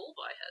thinks of that all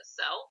by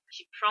herself.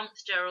 She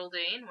prompts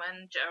Geraldine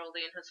when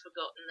Geraldine has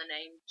forgotten the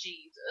name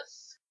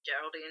Jesus.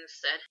 Geraldine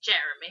said,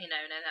 Jeremy, no,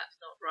 that's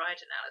not right.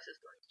 And Alice has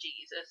gone,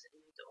 Jesus.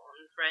 And on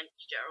French,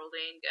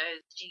 Geraldine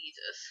goes,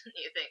 Jesus. And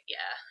you think,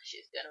 yeah,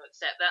 she's going to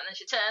accept that. And then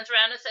she turns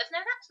around and says,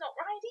 no, that's not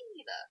right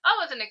either. I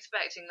wasn't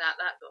expecting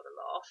that. That got a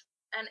laugh.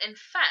 And in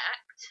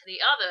fact,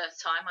 the other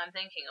time I'm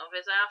thinking of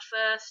is our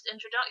first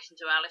introduction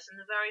to Alice in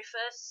the very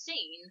first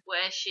scene,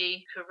 where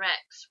she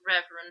corrects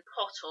Reverend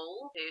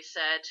Pottle, who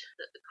said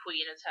that the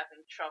Queen is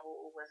having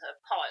trouble with her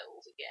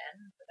piles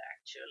again, but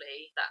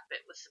actually that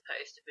bit was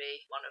supposed to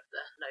be one of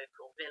the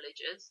local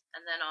villagers.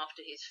 And then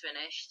after he's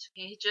finished,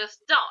 he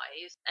just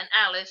dies, and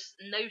Alice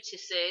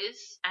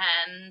notices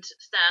and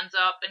stands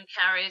up and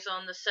carries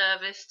on the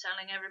service,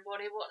 telling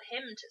everybody what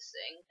hymn to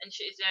sing, and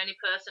she's the only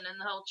person in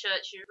the whole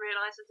church who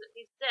realises that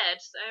he's dead.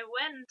 So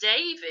when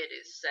David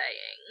is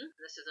saying,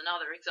 this is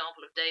another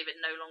example of David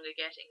no longer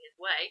getting his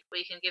way,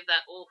 we can give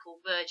that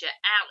awful verger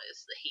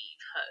Alice the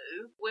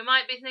heave-ho, we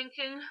might be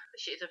thinking,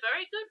 she's a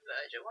very good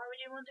verger, why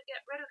would you want to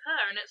get rid of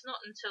her? And it's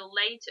not until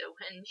later,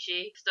 when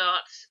she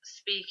starts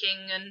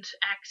speaking and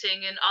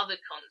acting in other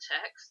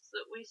contexts,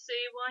 that we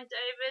see why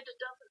David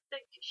doesn't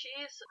think she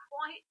is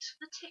quite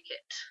the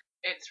ticket.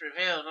 It's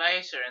revealed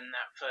later in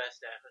that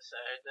first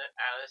episode that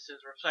Alice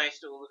has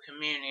replaced all the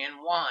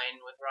communion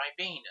wine with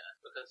Ribena,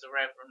 because the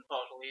Reverend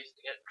Bottle used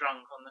to get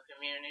drunk on the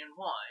communion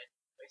wine.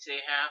 We see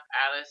how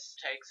Alice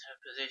takes her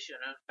position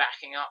of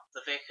backing up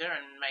the vicar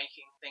and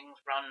making things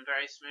run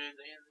very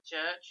smoothly in the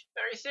church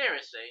very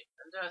seriously,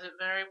 and does it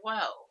very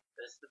well.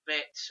 There's the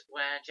bit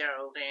where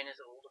Geraldine is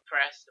all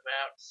depressed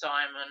about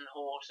Simon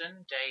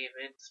Horton,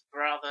 David's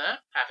brother,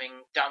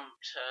 having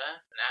dumped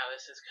her, and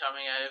Alice is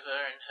coming over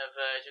in her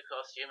verger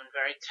costume and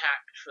very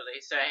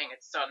tactfully saying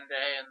it's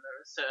Sunday and there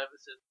are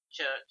services in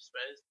church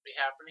supposed to be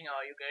happening.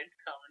 Are you going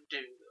to come and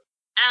do them?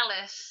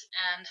 Alice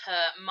and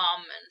her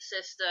mum and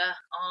sister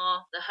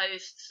are the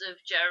hosts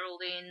of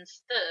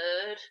Geraldine's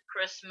third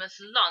Christmas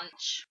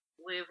lunch.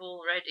 We've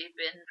already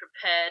been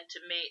prepared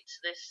to meet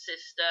this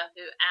sister,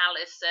 who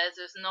Alice says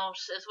is not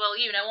as well,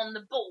 on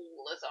the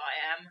ball as I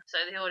am.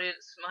 So the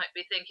audience might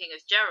be thinking,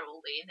 as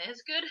Geraldine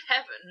is, good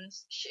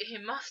heavens, she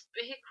must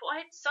be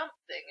quite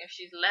something if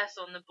she's less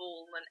on the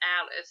ball than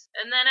Alice.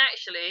 And then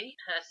actually,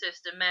 her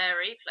sister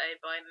Mary,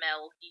 played by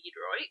Mel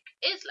Giedroyc,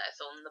 is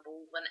less on the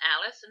ball than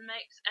Alice, and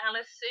makes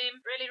Alice seem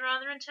really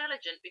rather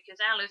intelligent,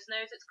 because Alice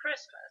knows it's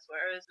Christmas,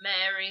 whereas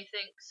Mary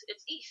thinks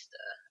it's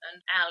Easter.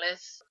 And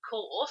Alice, of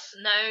course,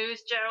 knows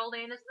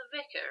Geraldine is the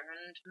vicar,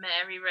 and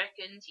Mary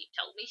reckons he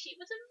told me she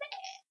was a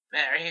mare.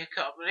 Mary, you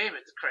can't believe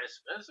it's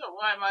Christmas, or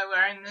why am I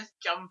wearing this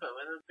jumper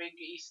with a big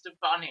Easter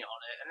bunny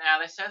on it? And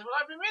Alice says, well,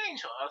 I've been meaning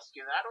to ask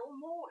you that all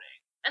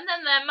morning. And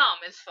then their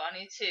mum is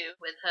funny too,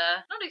 with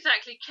her, not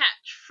exactly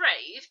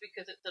catchphrase,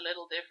 because it's a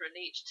little different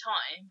each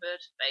time,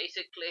 but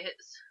basically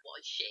it's,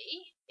 was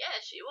she?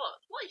 Yeah, she was.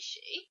 Was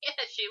she?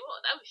 Yeah, she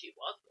was. Oh, she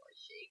was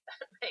she?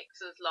 That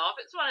makes us laugh.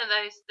 It's one of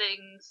those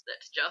things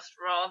that's just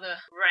rather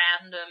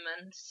random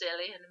and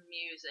silly and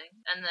amusing.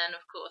 And then,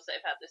 of course,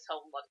 they've had this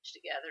whole lunch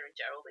together, and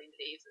Geraldine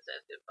leaves and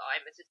says,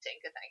 goodbye, Mrs.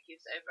 Tinker, thank you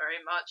so very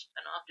much.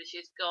 And after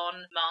she's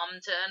gone, Mum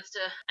turns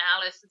to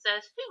Alice and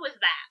says, who was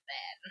that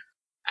then?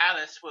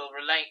 Alice will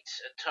relate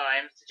at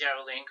times to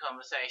Geraldine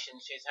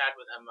conversations she's had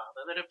with her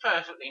mother that are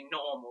perfectly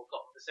normal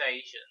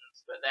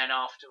conversations, but then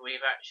after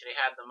we've actually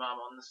had the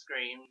mum on the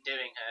screen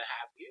doing her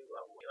have you,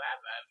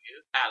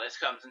 Alice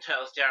comes and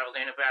tells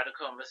Geraldine about a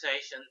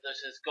conversation that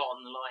has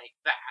gone like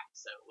that,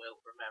 so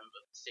we'll remember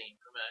the scene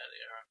from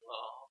earlier and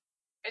laugh.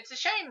 It's a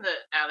shame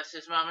that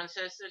Alice's mum and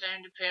sister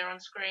don't appear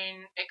on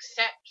screen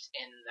except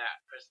in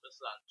that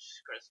Christmas lunch,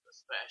 Christmas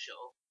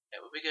special. It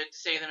would be good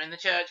to see them in the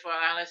church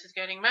while Alice is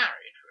getting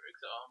married, for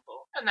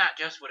example. And that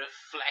just would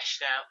have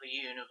fleshed out the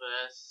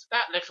universe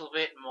that little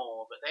bit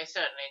more, but they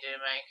certainly do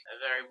make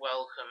a very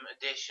welcome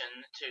addition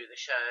to the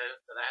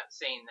show for that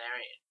scene they're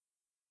in.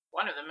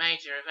 One of the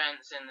major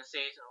events in the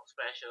seasonal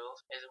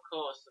specials is, of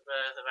course, the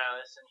birth of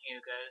Alice and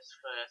Hugo's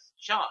first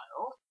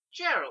child,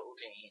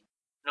 Geraldine.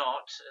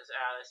 Not, as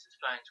Alice is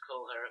planning to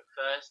call her at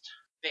first,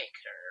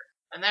 Vicar.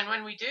 And then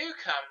when we do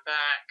come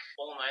back,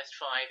 almost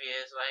 5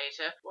 years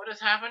later, what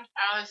has happened?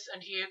 Alice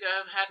and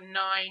Hugo have had 9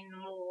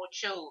 more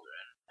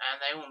children, and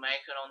they all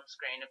make an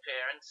on-screen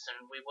appearance,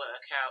 and we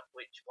work out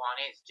which one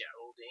is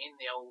Geraldine,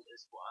 the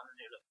oldest one,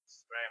 who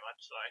looks very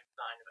much like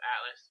kind of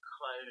Alice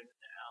clone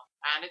now.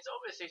 And it's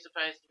obviously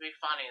supposed to be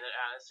funny that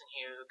Alice and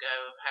Hugo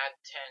have had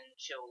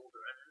 10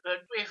 children,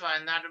 but we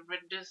find that a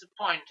bit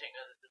disappointing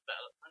as a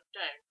development,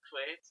 don't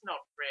we? It's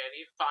not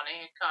really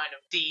funny. It kind of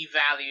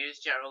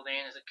devalues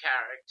Geraldine as a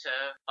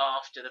character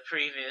after the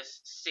previous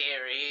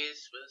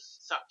series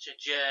was such a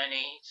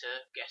journey to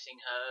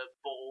getting her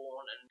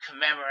born and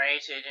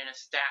commemorated in a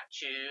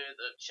statue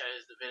that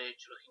shows the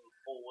village looking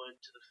forward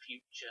to the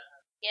future.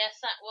 Yes,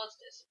 that was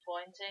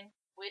disappointing.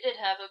 We did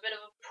have a bit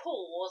of a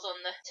pause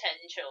on the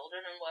 10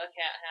 children and work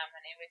out how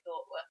many we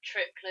thought were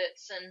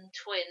triplets and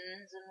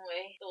twins, and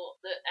we thought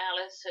that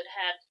Alice had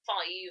had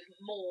 5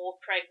 more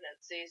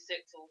pregnancies,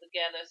 6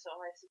 altogether, so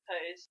I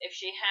suppose if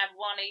she had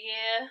one a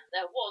year,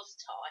 there was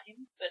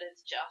time, but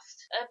it's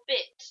just a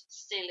bit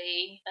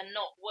silly and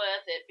not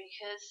worth it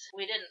because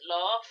we didn't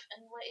laugh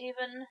and were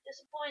even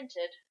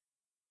disappointed.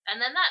 And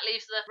then that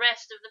leaves the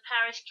rest of the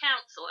parish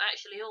council.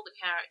 Actually, all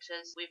the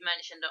characters we've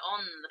mentioned are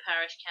on the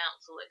parish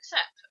council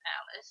except for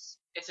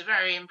Alice. It's a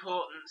very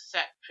important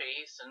set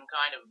piece and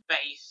kind of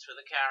base for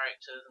the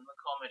characters and the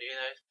comedy,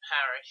 those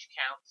parish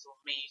council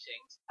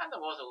meetings. And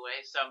there was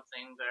always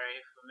something very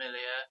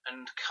familiar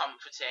and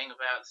comforting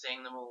about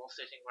seeing them all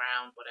sitting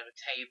round whatever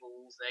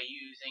tables they're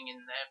using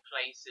in their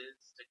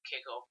places to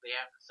kick off the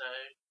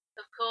episode.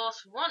 Of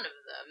course, one of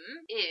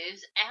them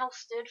is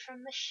ousted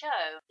from the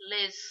show,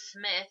 Liz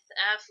Smith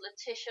as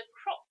Letitia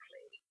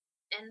Cropley.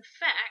 In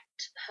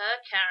fact, her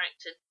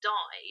character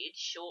died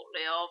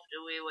shortly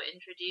after we were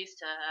introduced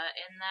to her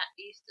in that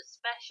Easter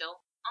special.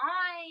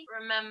 I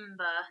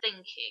remember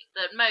thinking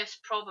that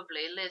most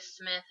probably Liz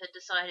Smith had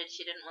decided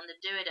she didn't want to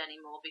do it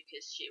anymore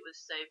because she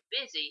was so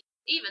busy.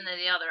 Even though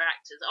the other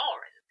actors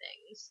are in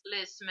things,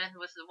 Liz Smith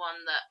was the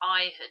one that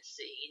I had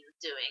seen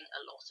doing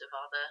a lot of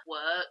other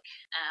work,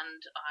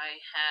 and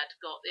I had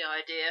got the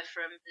idea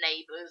from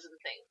Neighbours and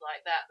things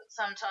like that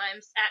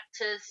sometimes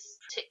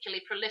actors,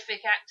 particularly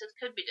prolific actors,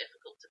 could be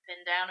difficult to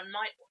pin down and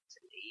might want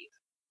to leave.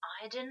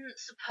 I didn't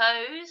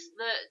suppose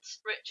that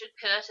Richard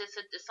Curtis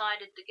had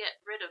decided to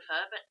get rid of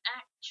her, but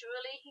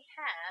actually he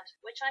had,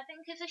 which I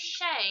think is a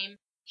shame.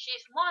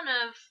 She's one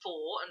of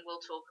 4, and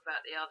we'll talk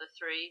about the other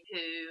 3,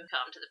 who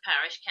come to the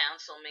parish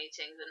council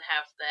meetings and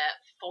have their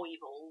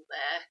foible,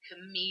 their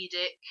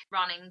comedic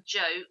running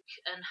joke,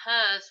 and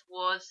hers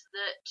was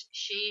that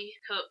she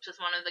cooked,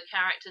 as one of the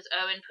characters,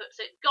 Owen puts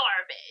it,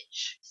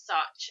 garbage,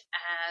 such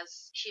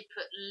as she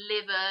put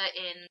liver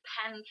in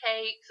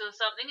pancakes or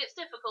something. It's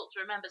difficult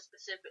to remember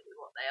specifically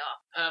what they are.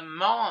 A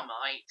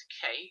Marmite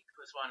cake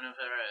was one of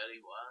her early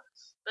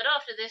ones. But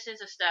after this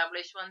is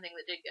established, one thing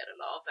that did get a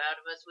laugh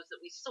out of us was that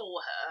we saw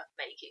her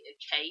making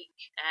a cake,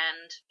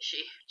 and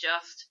she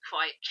just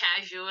quite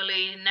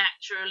casually,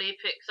 naturally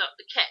picks up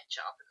the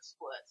ketchup and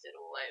squirts it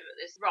all over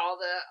this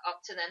rather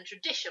up to then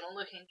traditional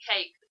looking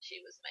cake that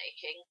she was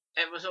making.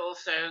 It was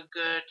also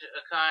good,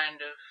 a kind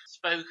of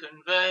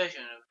spoken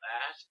version of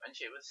that, when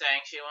she was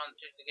saying she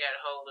wanted to get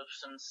hold of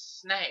some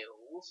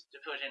snails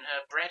to put in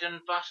her bread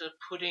and butter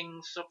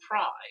pudding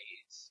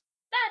surprise.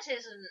 That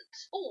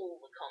isn't all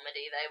the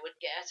comedy they would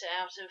get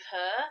out of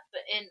her.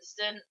 For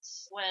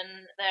instance,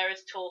 when there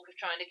is talk of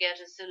trying to get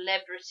a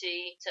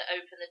celebrity to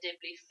open the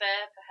Dibley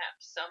Fair,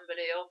 perhaps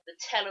somebody off the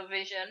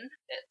television.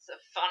 It's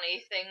a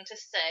funny thing to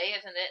say,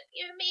 isn't it?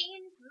 You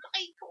mean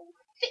Michael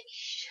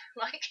Fish?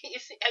 Like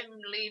he's the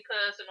only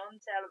person on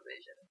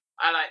television.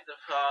 I like the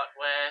part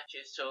where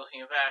she's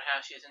talking about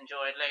how she's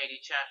enjoyed Lady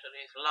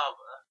Chatterley's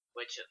Lover,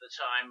 which at the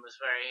time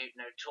was very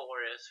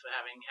notorious for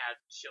having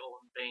had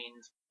Sean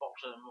Bean's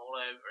bottom all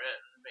over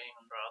it and being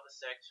rather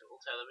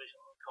sexual television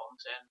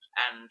content.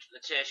 And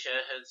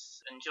Letitia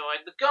has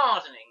enjoyed the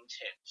gardening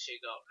tips she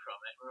got from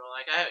it. We're all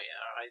like, oh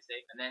yeah, I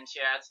see. And then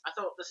she adds, I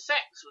thought the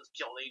sex was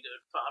jolly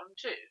good fun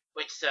too,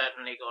 which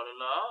certainly got a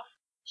laugh.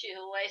 She's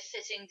always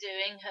sitting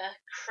doing her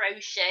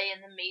crochet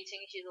in the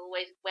meeting. She's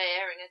always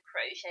wearing a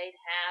crocheted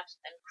hat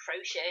and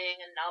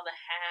crocheting another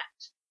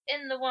hat.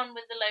 In the one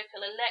with the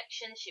local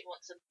election, she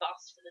wants a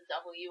bus for the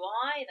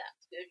WI.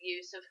 That's good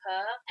use of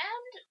her.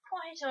 And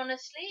quite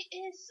honestly,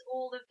 is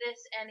all of this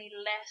any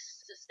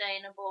less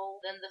sustainable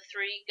than the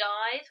 3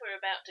 guys we're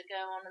about to go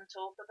on and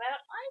talk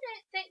about? I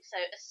don't think so,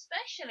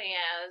 especially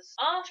as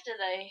after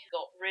they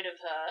got rid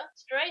of her,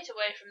 straight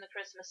away from the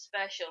Christmas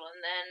special and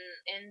then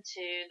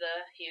into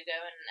the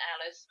Hugo and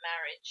Alice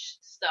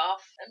marriage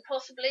stuff, and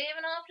possibly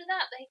even after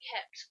that, they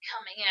kept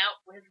coming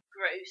out with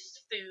gross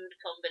food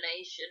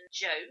combination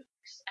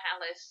jokes.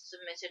 Alice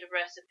submitted a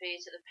recipe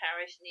to the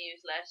parish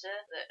newsletter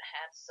that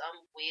had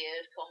some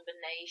weird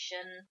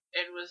combination.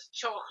 It was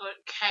chocolate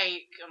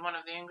cake and one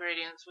of the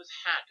ingredients was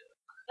haddock.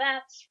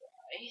 That's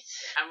right.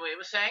 And we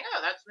were saying,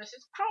 oh, that's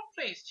Mrs.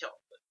 Cropley's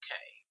chocolate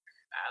cake.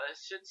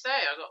 Alice should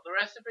say, I got the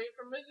recipe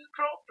from Mrs.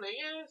 Cropley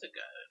years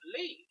ago, at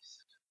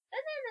least. And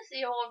then there's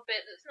the odd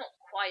bit that's not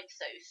quite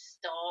so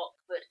stark,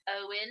 but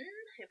Owen,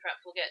 who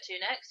perhaps we'll get to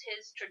next,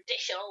 his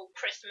traditional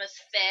Christmas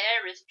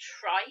fare is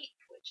tripe,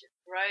 which is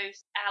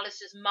gross.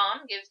 Alice's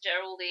mum gives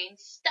Geraldine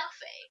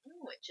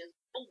stuffing, which is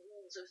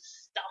balls of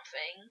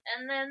stuffing.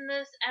 And then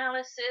there's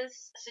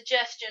Alice's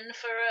suggestion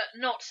for a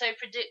not so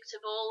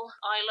predictable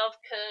I love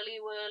curly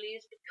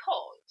whirlies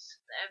because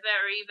they're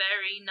very,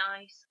 very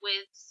nice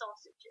with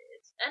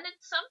sausages. And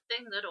it's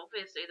something that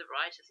obviously the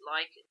writers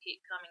like and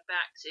keep coming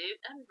back to,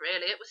 and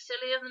really it was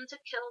silly of them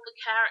to kill the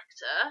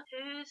character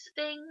whose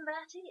thing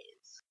that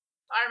is.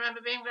 I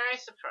remember being very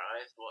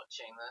surprised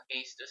watching the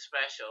Easter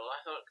special. I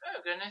thought,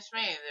 oh goodness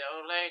me, the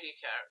old lady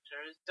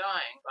character is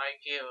dying. Like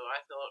you,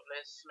 I thought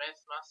Liz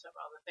Smith must have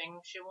other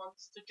things she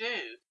wants to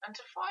do. And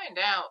to find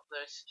out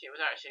that she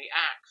was actually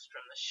axed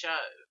from the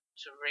show,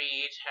 to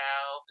read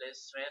how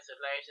Liz Smith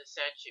had later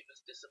said she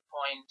was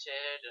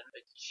disappointed and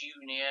a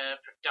junior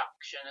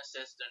production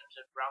assistant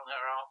had rung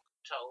her up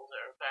and told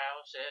her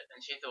about it,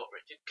 and she thought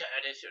Richard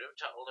Curtis should have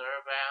told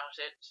her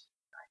about it.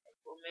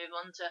 We'll move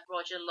on to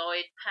Roger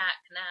Lloyd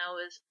Pack now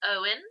as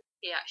Owen.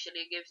 He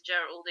actually gives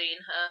Geraldine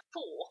her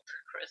 4th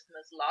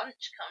Christmas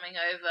lunch, coming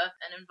over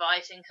and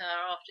inviting her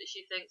after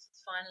she thinks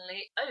it's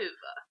finally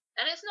over.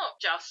 And it's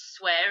not just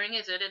swearing,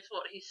 is it? It's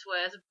what he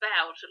swears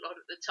about a lot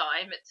of the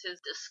time. It's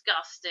his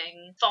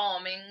disgusting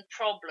farming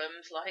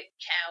problems like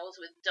cows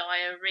with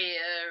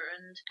diarrhea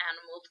and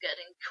animals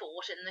getting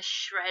caught in the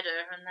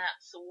shredder and that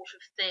sort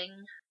of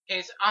thing.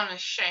 He's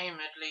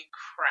unashamedly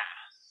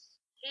crass.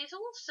 He's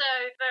also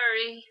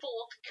very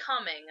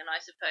forthcoming, and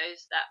I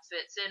suppose that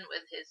fits in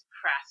with his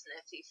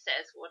crassness. He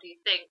says what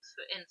he thinks.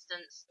 For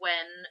instance,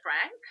 when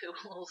Frank, who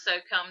will also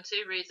come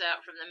to, reads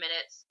out from the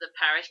minutes, the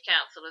parish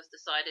council has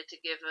decided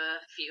to give a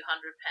few £100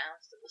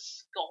 to the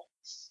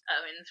Scots.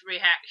 Owen's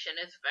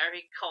reaction is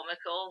very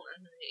comical,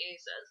 and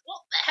he says,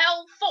 "What the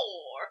hell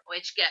for?"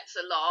 which gets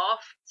a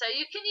laugh. So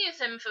you can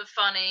use him for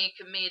funny,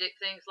 comedic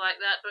things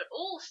like that, but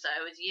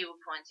also, as you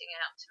were pointing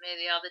out to me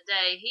the other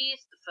day,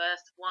 he's the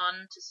first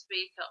one to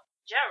speak up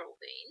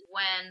Geraldine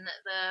when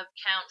the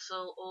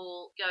council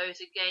all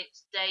goes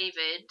against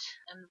David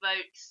and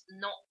votes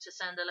not to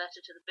send a letter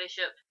to the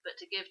bishop but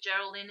to give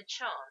Geraldine a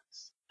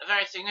chance. A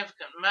very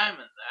significant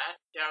moment that.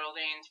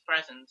 Geraldine's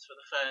presence for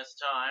the first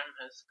time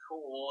has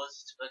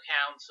caused the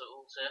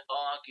council to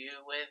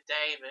argue with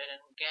David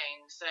and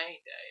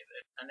gainsay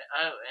David. And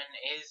Owen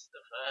is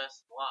the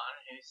first one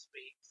who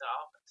speaks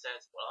up and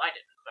says, "Well, I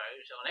didn't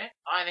vote on it.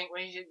 I think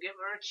we should give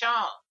her a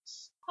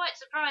chance." Quite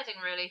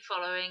surprising, really,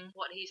 following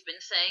what he's been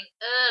saying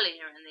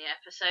earlier in the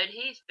episode.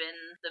 He's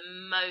been the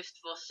most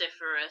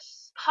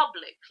vociferous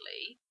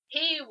publicly.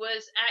 He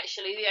was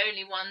actually the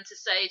only one to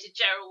say to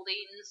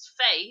Geraldine's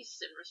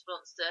face in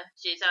response to,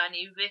 "She's our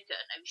new vicar."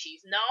 "No,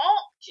 she's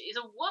not. She's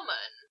a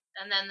woman."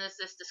 And then there's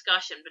this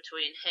discussion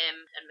between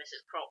him and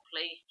Mrs.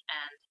 Cropley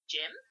and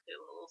Jim, who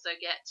we'll also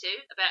get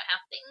to, about how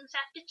things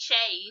have to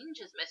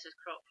change, as Mrs.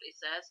 Cropley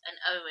says, and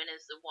Owen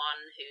is the one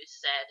who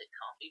said it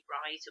can't be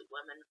right, a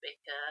woman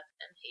vicar,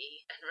 and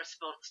he, in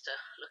response to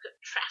look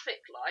at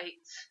traffic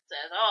lights,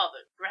 says,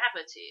 the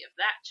gravity of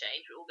that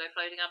change will all go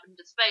floating up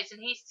into space,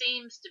 and he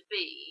seems to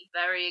be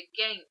very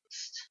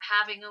against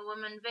having a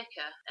woman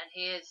vicar, and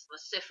he is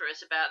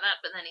vociferous about that,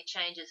 but then he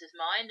changes his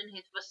mind, and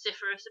he's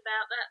vociferous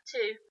about that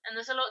too, and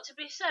there's a lot to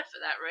be said for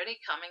that, really,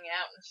 coming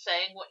out and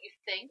saying what you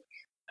think.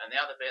 And the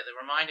other bit that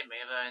reminded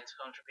me of Owen's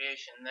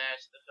contribution there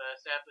to the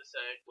first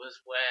episode was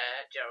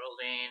where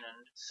Geraldine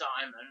and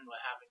Simon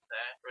were having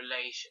their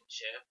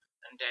relationship,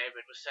 and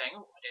David was saying,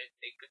 "I don't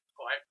think it's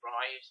quite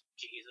right.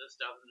 Jesus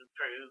doesn't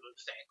approve of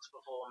sex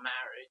before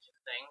marriage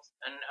and things."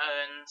 And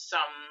Owen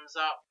sums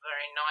up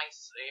very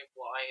nicely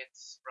why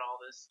it's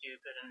rather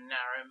stupid and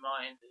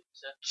narrow-minded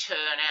to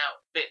churn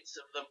out bits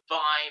of the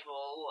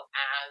Bible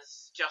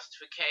as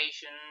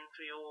justification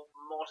for your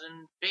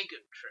modern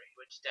bigotry,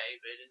 which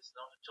David is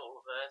not at all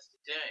averse to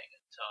doing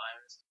at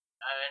times.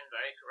 Owen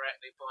very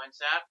correctly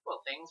points out,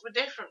 well, things were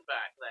different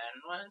back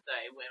then, weren't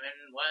they?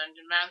 Women weren't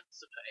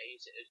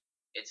emancipated.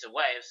 It's a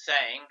way of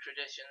saying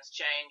traditions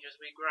change as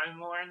we grow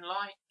more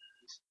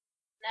enlightened.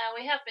 Now,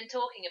 we have been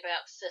talking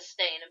about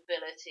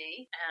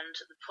sustainability and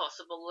the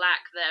possible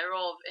lack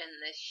thereof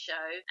in this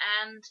show,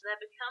 and there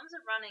becomes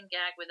a running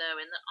gag with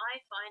Owen that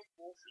I find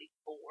awfully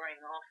boring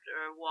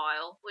after a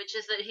while, which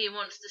is that he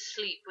wants to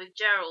sleep with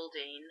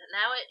Geraldine.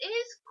 Now, it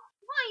is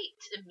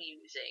quite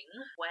amusing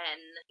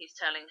when he's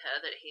telling her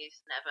that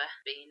he's never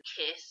been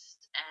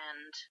kissed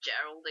and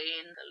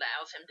Geraldine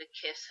allows him to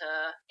kiss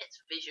her.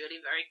 It's visually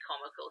very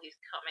comical. He's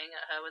coming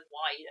at her with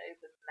wide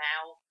open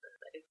mouth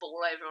and they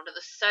fall over onto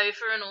the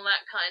sofa and all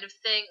that kind of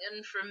thing,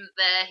 and from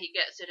there he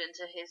gets it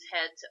into his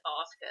head to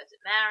ask her to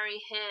marry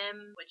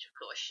him, which of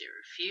course she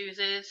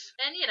refuses.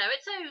 And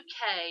it's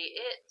okay.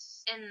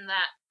 It's in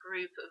that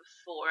group of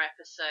 4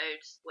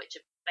 episodes which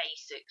are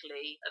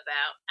basically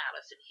about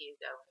Alice and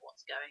Hugo and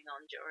what's going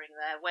on during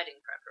their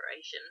wedding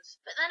preparations.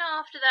 But then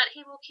after that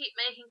he will keep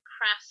making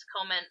crass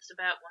comments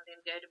about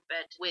wanting to go to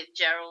bed with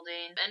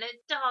Geraldine, and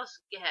it does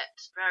get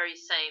very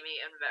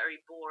samey and very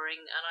boring,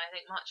 and I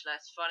think much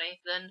less funny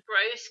than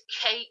gross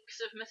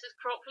cakes if Mrs.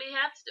 Cropley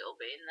had still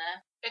been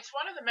there. It's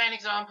one of the main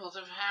examples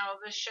of how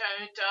the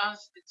show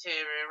does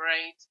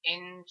deteriorate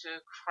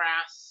into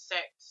crass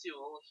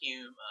sexual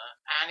humour,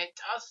 and it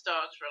does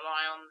start to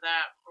rely on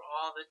that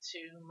rather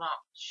too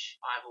much,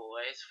 I've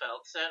always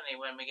felt, certainly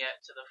when we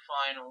get to the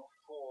final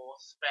 4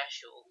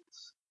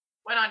 specials.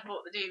 When I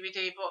bought the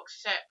DVD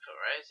box set for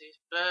Rosie's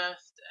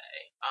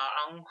birthday,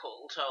 our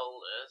uncle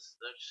told us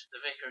that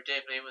The Vicar of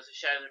Dibley was a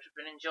show that had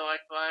been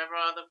enjoyed by a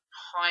rather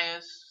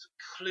pious,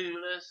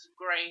 clueless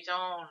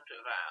great-aunt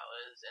of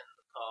ours in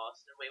the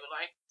past, and we were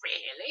like,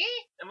 really?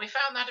 And we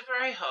found that a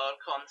very hard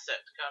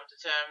concept to come to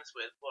terms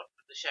with, what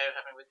with the show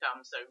having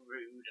become so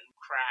rude and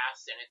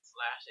crass in its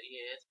latter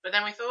years. But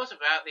then we thought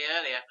about the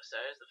early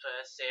episodes, the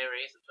first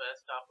series, the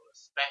first couple of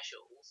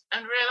specials,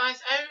 and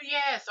realised, oh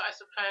yes, I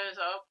suppose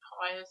our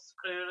pious,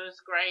 clueless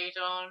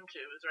great-aunt,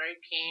 who was very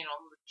keen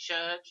on the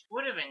church,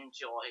 would have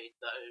enjoyed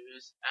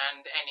those,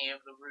 and any of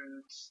the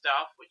rude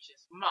stuff, which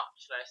is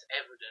much less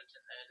evident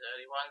in those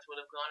early ones, will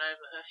have gone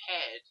over her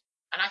head.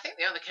 And I think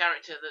the other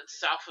character that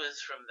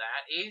suffers from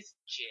that is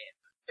Jim,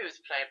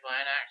 who's played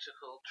by an actor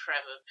called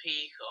Trevor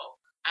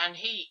Peacock. And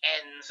he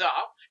ends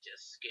up,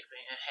 just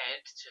skipping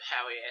ahead to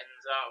how he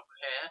ends up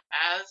here,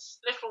 as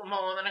little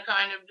more than a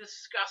kind of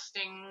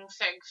disgusting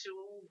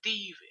sexual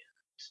deviant.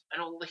 And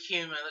all the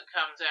humour that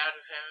comes out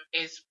of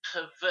him is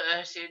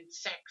perverted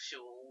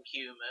sexual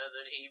humour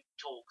that he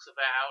talks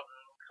about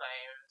and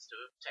claims to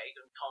have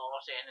taken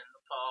part in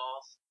the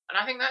past. And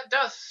I think that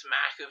does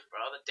smack of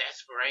rather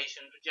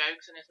desperation for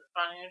jokes and isn't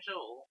funny at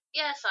all.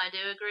 Yes, I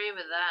do agree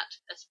with that,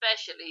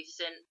 especially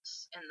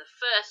since in the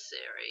first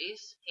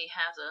series he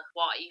has a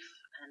wife,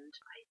 and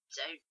I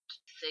don't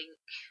think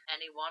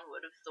anyone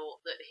would have thought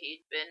that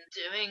he'd been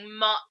doing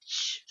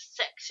much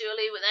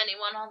sexually with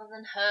anyone other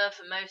than her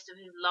for most of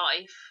his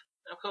life.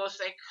 Of course,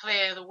 they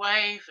clear the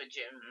way for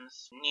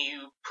Jim's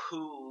new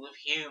pool of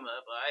humour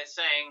by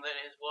saying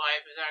that his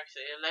wife is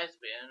actually a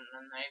lesbian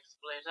and they've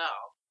split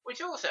up, which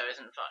also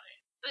isn't funny.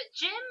 But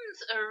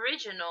Jim's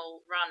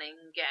original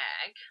running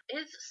gag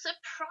is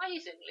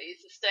surprisingly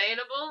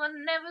sustainable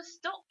and never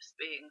stops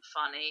being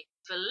funny.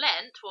 For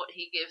Lent, what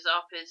he gives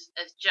up is,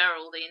 as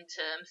Geraldine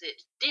terms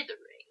it,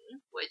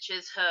 dithering, which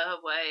is her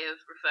way of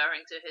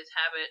referring to his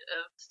habit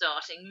of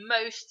starting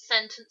most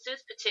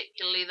sentences,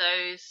 particularly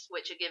those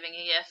which are giving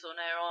a yes or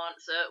no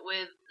answer,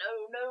 with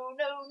no, no,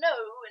 no, no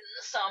in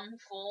some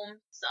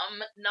form,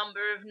 some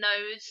number of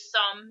no's,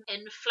 some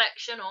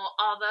inflection or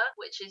other,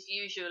 which is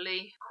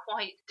usually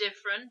quite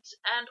different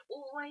and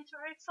always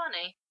very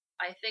funny.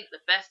 I think the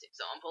best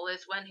example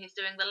is when he's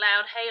doing the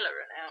loud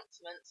hailer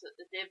announcements at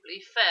the Dibley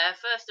Fair.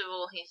 First of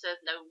all, he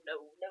says, no,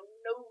 no, no,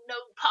 no, no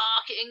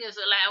parking is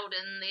allowed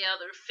in the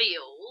other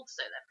field,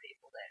 so that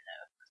people don't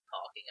know if there's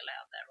parking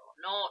allowed there or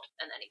not.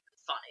 And then even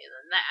funnier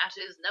than that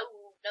is, no,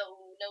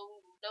 no, no,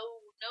 no,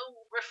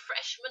 no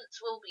refreshments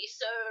will be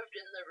served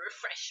in the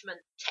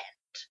refreshment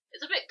tent.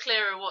 It's a bit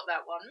clearer what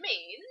that one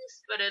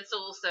means, but it's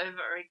also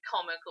very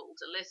comical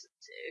to listen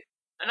to.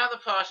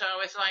 Another part I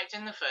always liked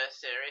in the first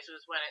series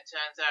was when it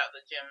turns out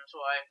that Jim's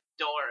wife,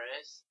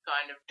 Doris,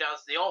 kind of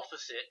does the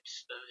opposite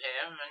of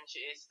him, and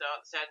she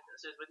starts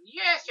sentences with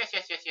yes, yes,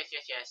 yes, yes, yes,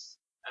 yes,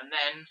 yes, and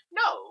then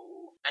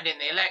no. And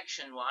in the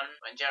election one,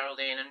 when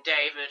Geraldine and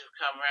David have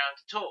come round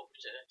to talk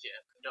to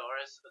Jim and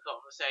Doris, the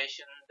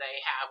conversation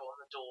they have on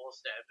the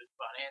doorstep is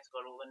funny. It's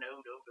got all the no,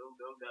 no, no,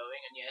 no,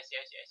 going, and yes,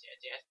 yes, yes, yes,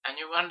 yes. And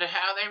you wonder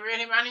how they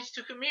really managed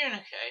to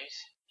communicate.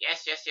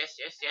 Yes, yes, yes,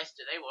 yes, yes,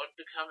 do they want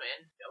to come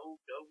in? No,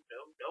 no,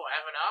 no, no, I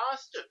haven't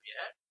asked them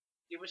yet.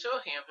 You were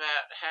talking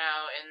about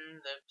how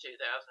in the 2004-5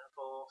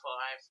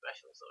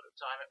 special sort of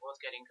time it was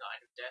getting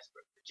kind of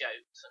desperate for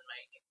jokes and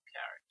making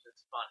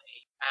characters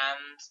funny.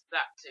 And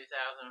that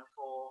 2004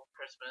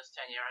 Christmas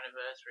 10-year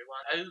anniversary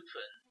one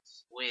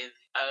opens with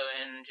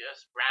Owen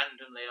just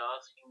randomly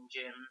asking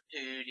Jim,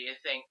 who do you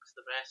think's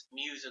the best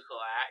musical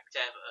act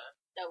ever?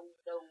 No,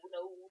 no,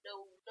 no,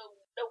 no, no,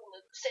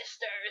 Nolan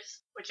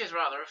Sisters. Which is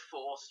rather a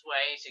forced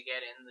way to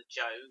get in the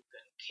joke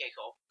and kick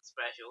off the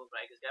special,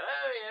 make us go,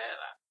 oh yeah,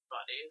 that's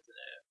funny,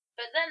 isn't it?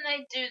 But then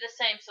they do the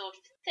same sort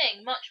of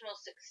thing much more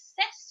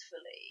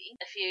successfully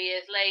a few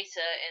years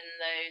later in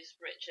those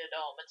Richard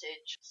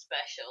Armitage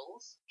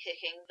specials,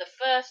 kicking the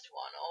first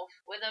one off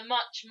with a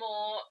much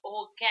more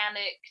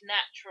organic,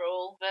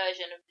 natural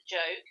version of the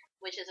joke,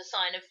 which is a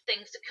sign of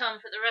things to come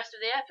for the rest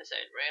of the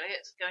episode, really.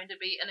 It's going to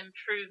be an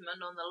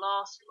improvement on the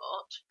last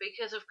lot,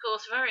 because, of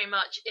course, very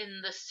much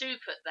in the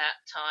soup at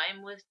that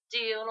time was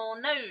Deal or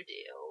No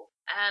Deal.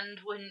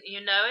 And wouldn't you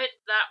know it,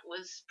 that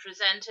was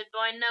presented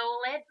by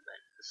Noel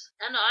Edmonds.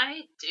 And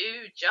I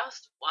do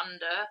just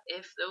wonder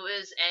if there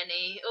was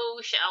any,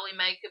 shall we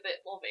make a bit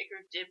more Vicar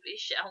of Dibley,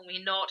 shall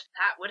we not?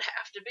 That would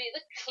have to be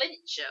the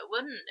clincher,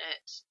 wouldn't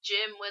it?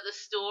 Jim with a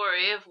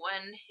story of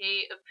when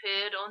he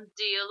appeared on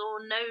Deal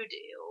or No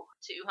Deal.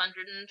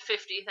 £250,000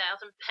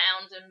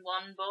 in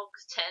one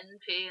box,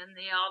 10p in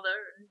the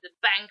other, and the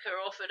banker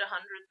offered £100,000,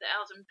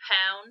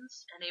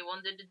 and he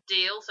wanted a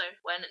deal, so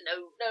when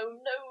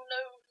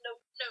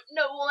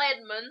Noel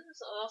Edmonds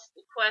asked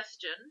the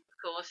question, of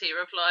course he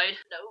replied,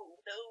 no,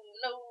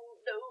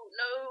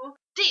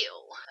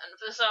 deal. And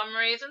for some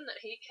reason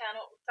that he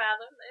cannot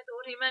fathom, they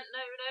thought he meant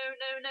no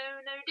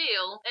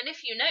deal. And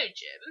if you know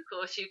Jim, of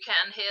course you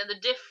can hear the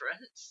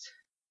difference.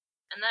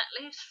 And that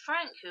leaves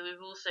Frank, who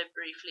we've also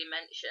briefly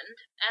mentioned.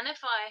 And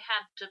if I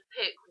had to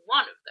pick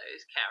one of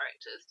those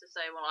characters to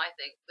say, well, I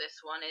think this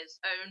one is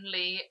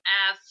only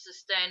as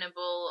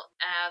sustainable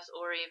as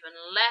or even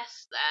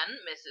less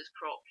than Mrs.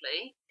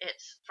 Cropley,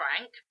 it's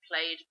Frank,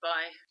 played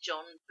by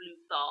John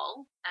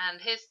Bluthal. And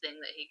his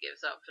thing that he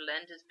gives up for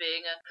Lent is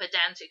being a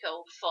pedantic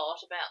old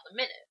fart about the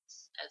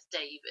minutes, as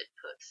David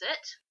puts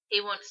it. He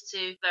wants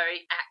to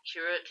very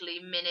accurately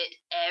minute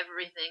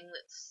everything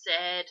that's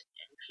said,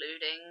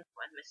 including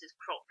when Mrs.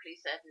 Cropley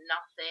said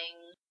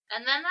nothing.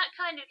 And then that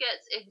kind of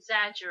gets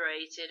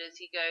exaggerated as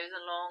he goes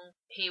along.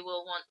 He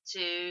will want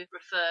to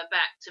refer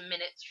back to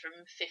minutes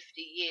from 50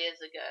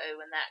 years ago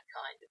and that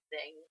kind of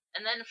thing.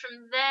 And then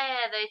from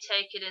there they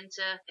take it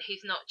into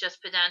he's not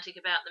just pedantic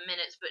about the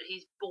minutes, but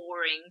he's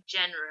boring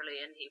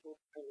generally, and he will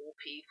bore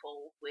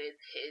people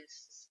with his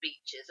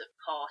speeches at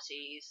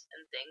parties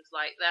and things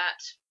like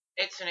that.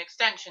 It's an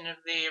extension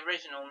of the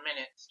original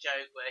minutes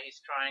joke where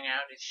he's trying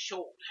out his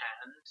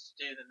shorthand to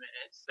do the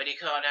minutes, but he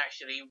can't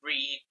actually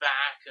read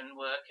back and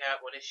work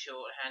out what his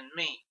shorthand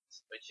means,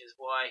 which is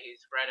why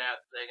he's read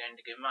out that they're going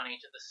to give money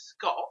to the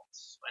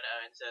Scots when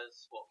Owen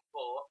says what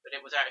for, but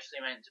it was actually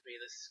meant to be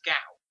the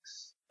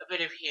Scouts. A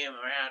bit of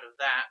humour out of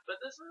that, but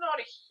there's not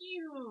a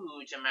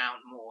huge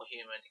amount more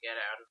humour to get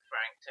out of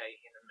Frank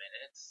taking the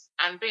minutes.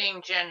 And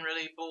being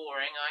generally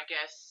boring, I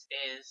guess,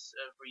 is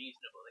a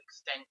reasonable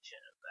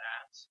extension of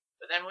that.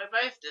 But then we're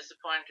both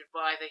disappointed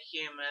by the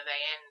humour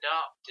they end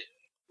up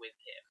doing with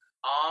him.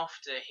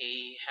 After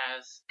he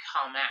has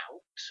come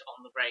out on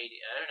the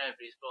radio,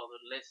 nobody's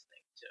bothered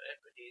listening to it,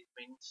 but he's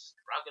been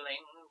struggling,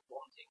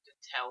 wanting to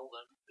tell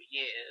them for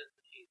years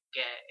that he's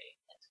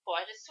gay. It's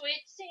quite a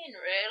sweet scene,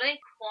 really.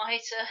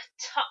 Quite a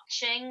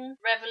touching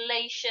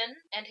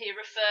revelation, and he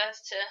refers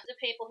to the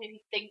people who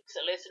he thinks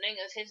are listening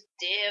as his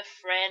dear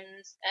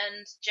friends,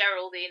 and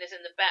Geraldine is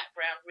in the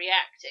background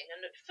reacting,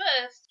 and at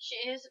first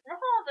she is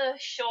rather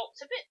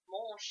shocked, a bit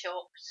more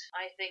shocked,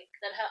 I think,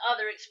 than her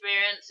other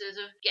experiences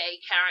of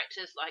gay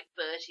characters like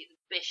Bertie the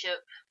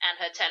Bishop, and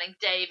her telling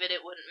David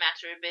it wouldn't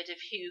matter a bit if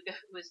Hugo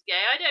was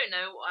gay. I don't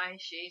know why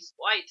she's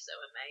quite so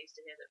amazed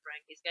to hear that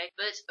Frank is gay,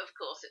 but of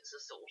course it's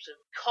a sort of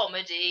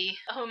comedy.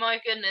 Oh my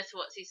goodness,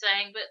 what's he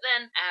saying? But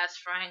then, as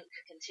Frank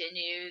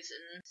continues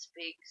and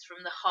speaks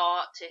from the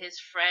heart to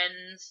his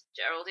friends,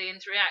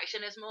 Geraldine's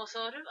reaction is more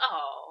sort of,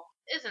 oh,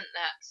 isn't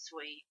that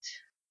sweet?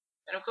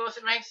 And of course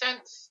it makes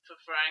sense for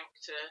Frank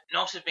to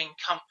not have been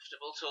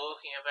comfortable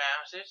talking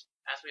about it.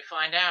 As we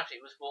find out,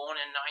 he was born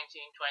in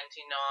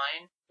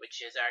 1929, which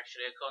is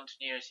actually a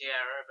continuity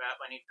error about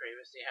when he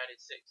previously had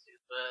his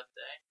 60th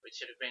birthday, which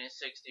should have been his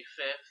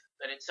 65th.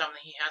 But it's something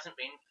he hasn't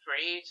been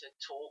free to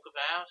talk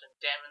about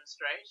and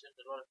demonstrate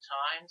at a lot of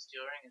times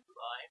during his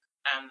life.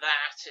 And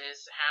that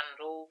is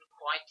handled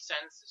quite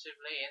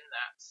sensitively in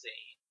that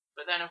scene.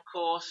 But then, of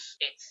course,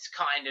 it's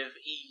kind of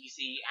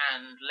easy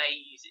and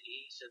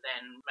lazy to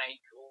then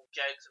make all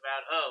jokes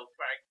about, oh,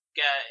 Frank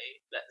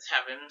gay. Let's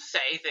have him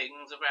say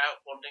things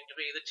about wanting to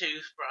be the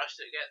toothbrush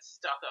that gets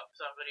stuck up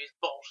somebody's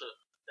bottom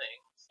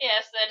things.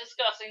 Yes, they're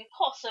discussing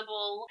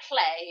possible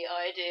play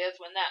ideas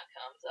when that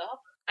comes up.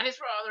 And it's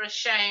rather a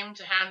shame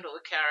to handle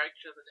a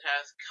character that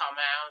has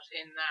come out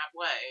in that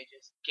way,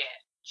 just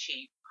get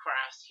cheap,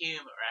 crass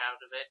humour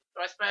out of it.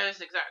 But I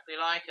suppose exactly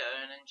like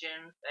Owen and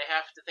Jim, they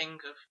have to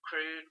think of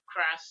crude,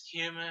 crass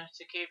humour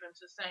to keep him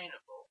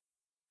sustainable.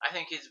 I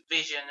think his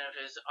vision of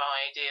his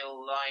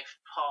ideal life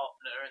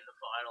partner in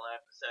the final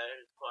episode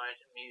is quite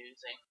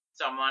amusing.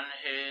 Someone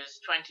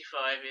who's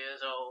 25 years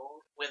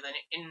old with an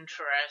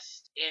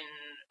interest in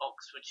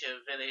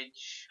Oxfordshire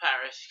Village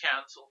Parish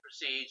Council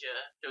procedure,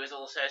 who is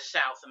also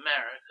South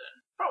American.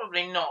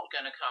 Probably not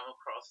going to come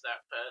across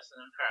that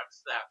person, and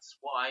perhaps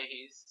that's why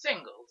he's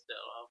single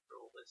still after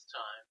all this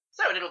time.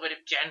 So a little bit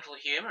of gentle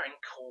humour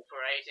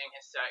incorporating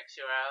his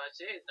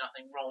sexuality. There's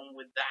nothing wrong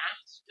with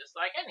that, just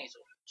like any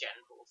sort of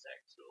gentle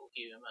sexual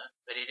humour.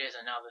 But it is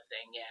another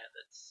thing,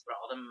 that's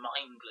rather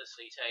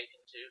mindlessly taken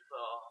too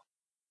far.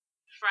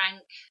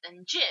 Frank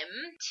and Jim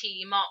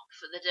team up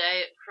for the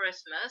day at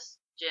Christmas.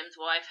 Jim's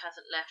wife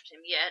hasn't left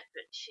him yet,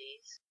 but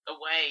she's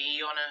away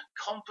on a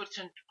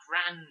competent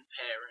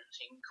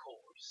grandparenting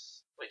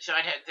course, which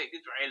I don't think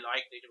is very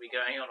likely to be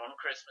going on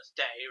Christmas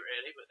Day,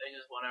 really, but they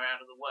just want her out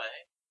of the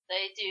way.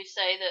 They do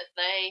say that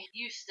they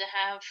used to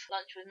have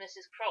lunch with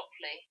Mrs.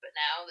 Cropley, but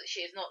now that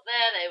she's not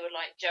there, they would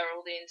like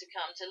Geraldine to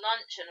come to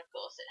lunch, and of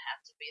course it had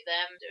to be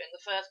them doing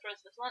the first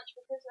Christmas lunch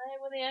because they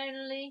were the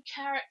only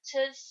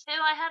characters who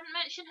I hadn't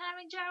mentioned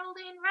having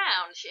Geraldine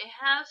round. She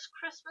has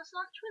Christmas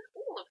lunch with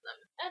all of them,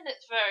 and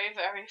it's very,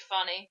 very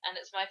funny, and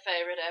it's my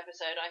favourite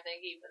episode, I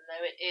think, even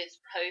though it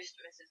is post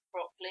Mrs.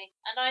 Cropley.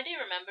 And I do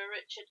remember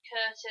Richard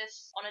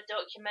Curtis on a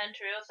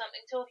documentary or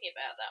something talking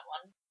about that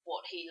one.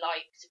 What he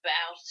liked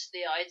about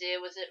the idea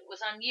was it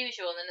was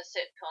unusual in a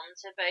sitcom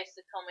to base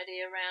the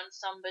comedy around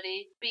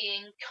somebody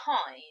being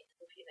kind.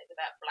 If you think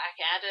about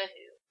Blackadder,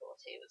 who of course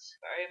he was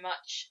very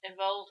much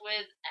involved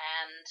with,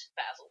 and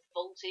Basil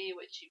Fawlty,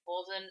 which he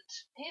wasn't.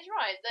 He's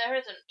right, there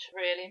isn't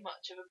really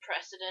much of a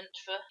precedent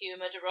for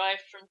humour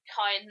derived from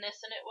kindness,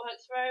 and it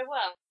works very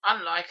well.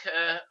 Unlike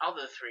her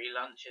other three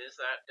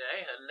lunches that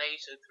day, her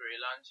later three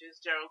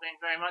lunches, Geraldine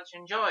very much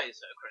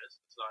enjoys her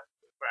Christmas lunch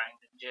with Frank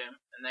and Jim,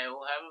 and they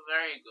all have a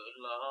very good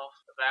laugh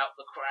about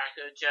the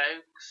cracker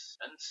jokes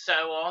and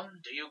so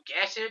on. Do you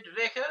get it,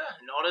 Vicar?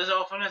 Not as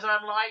often as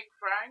I'd like,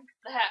 Frank.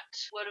 That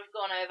would have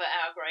gone over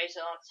our great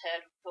aunt's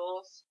ahead, of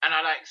course. And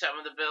I like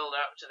some of the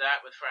build-up to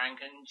that with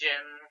Frank and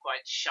Jim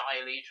quite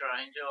shyly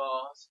trying to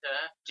ask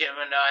her. Jim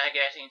and I are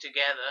getting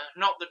together.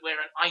 Not that we're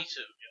an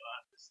item, you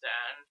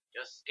understand.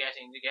 Just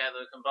getting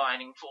together,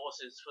 combining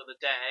forces for the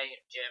day.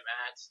 Jim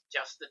adds,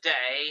 just the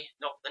day,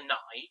 not the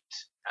night.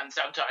 And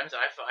sometimes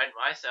I find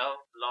myself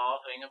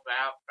laughing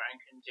about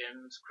Frank and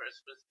Jim's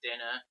Christmas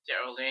dinner.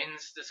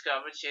 Geraldine's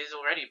discovered she's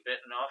already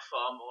bitten off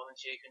far more than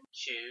she can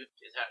chew.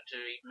 She's had to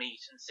eat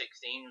meat and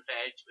 16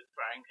 veg with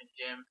Frank and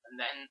Jim. And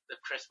then the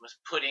Christmas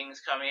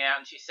pudding's coming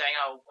out and she's saying,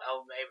 oh,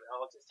 well, maybe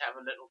I'll just have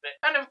a little bit.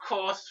 And of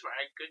course,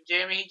 Frank and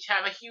Jim each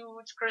have a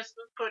huge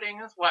Christmas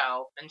pudding as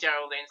well. And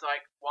Geraldine's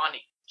like, one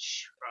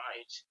each,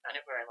 right? And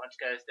it very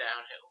much goes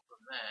downhill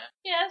from there.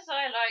 Yes,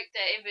 I like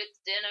David's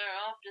dinner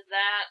after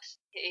that.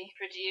 He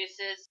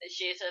produces,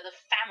 she says, a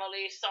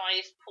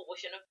family-sized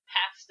portion of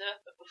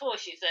pasta. But before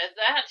she says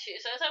that, she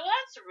says, oh, well,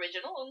 that's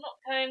original. I'm not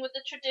going with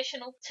the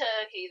traditional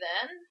turkey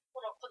then.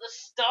 Well, not for the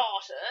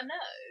starter,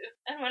 no.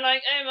 And we're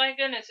like, oh my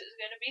goodness, it's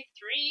going to be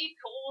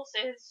 3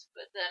 courses.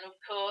 But then, of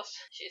course,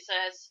 she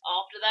says,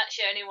 after that,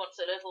 she only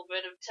wants a little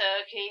bit of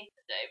turkey.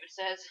 And David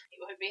says, he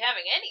won't be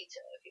having any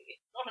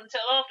turkey. Not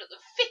until after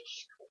the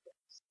fish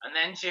course. And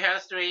then she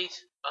has to eat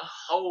a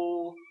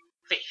whole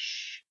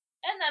fish.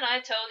 And then I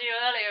told you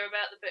earlier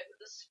about the bit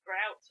with the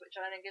sprouts, which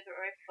I think is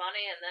very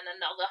funny, and then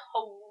another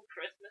whole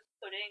Christmas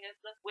pudding as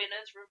the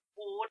winner's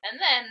reward.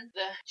 And then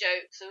the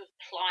jokes of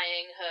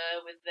plying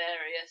her with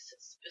various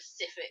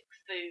specific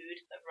food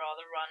that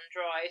rather run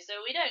dry. So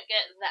we don't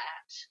get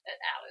that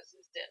at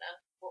Alice's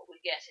dinner. What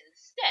we get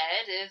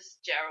instead is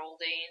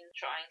Geraldine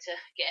trying to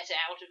get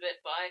out of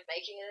it by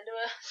making it into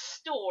a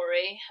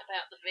story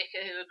about the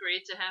vicar who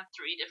agreed to have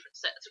 3 different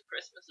sets of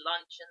Christmas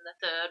lunch, and the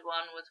third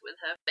one was with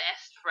her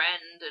best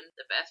friend, and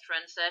the best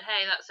friend said,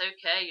 hey, that's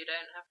okay, you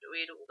don't have to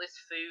eat all this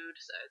food.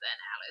 So then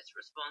Alice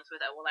responds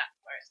with, oh, well,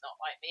 that's where it's not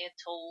like me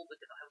at all,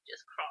 because I would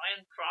just cry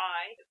and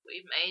cry if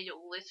we've made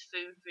all this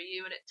food for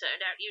you and it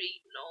turned out you'd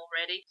eaten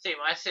already. See,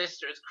 my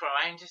sister is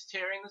crying just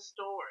hearing the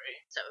story.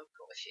 So, of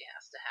course, she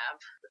has to have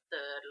the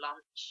third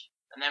lunch.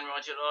 And then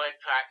Roger Lloyd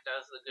Pack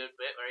does the good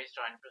bit where he's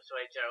trying to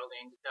persuade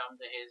Geraldine to come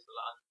to his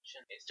lunch.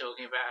 And he's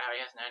talking about how he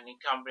hasn't had any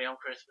company on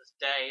Christmas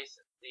Day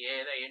since the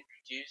year they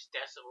introduced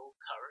decimal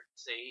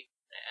currency.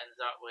 It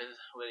ends up with,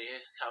 will you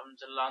come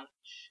to lunch,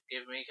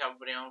 give me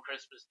company on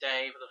Christmas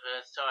Day for the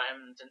first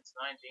time since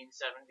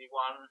 1971,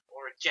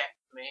 or reject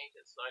me,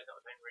 just like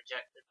I've been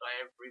rejected by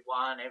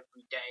everyone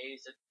every day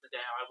since the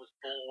day I was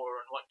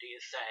born, what do you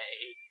say?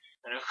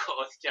 And of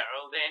course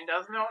Geraldine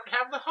does not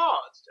have the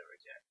heart to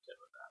reject him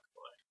at that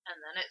point. And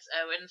then it's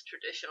Owen's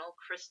traditional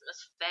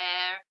Christmas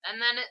fair,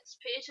 and then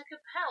it's Peter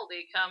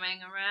Capaldi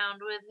coming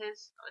around with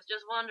his, I was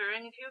just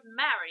wondering if you'd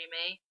marry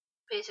me.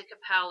 Peter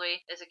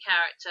Capaldi is a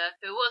character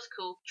who was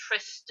called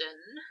Tristan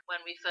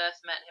when we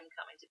first met him,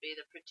 coming to be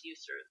the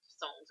producer of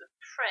Songs of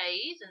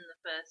Praise in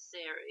the first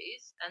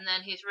series. And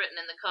then he's written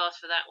in the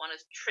cast for that one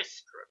as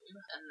Tristram.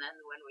 And then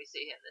when we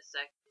see him the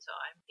second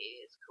time,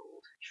 he is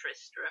called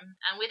Tristram.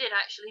 And we did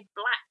actually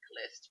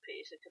blacklist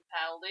Peter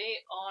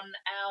Capaldi on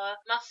our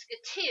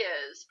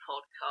Musketeers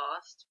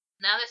podcast.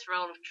 Now, this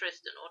role of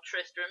Tristan or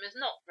Tristram is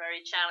not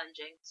very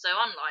challenging, so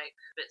unlike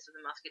bits of the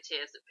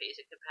Musketeers that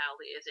Peter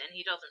Capaldi is in,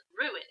 he doesn't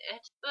ruin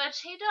it, but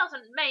he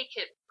doesn't make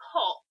it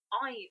pop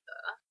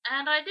either.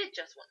 And I did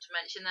just want to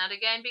mention that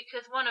again,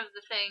 because one of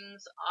the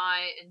things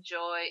I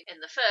enjoy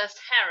in the first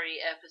Harry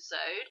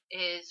episode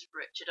is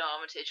Richard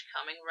Armitage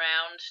coming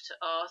round to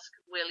ask,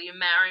 will you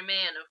marry me?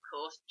 And of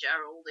course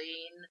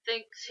Geraldine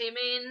thinks he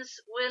means,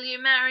 will you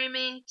marry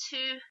me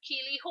to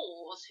Keeley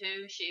Hawes,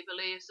 who she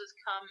believes has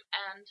come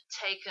and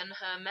taken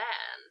her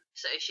man.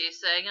 So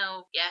she's saying,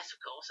 oh yes, of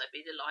course, I'd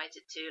be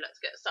delighted to, let's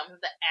get some of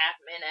the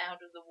admin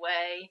out of the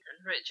way.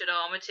 And Richard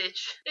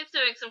Armitage is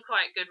doing some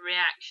quite good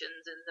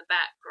reactions in the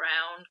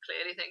background,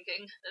 clearly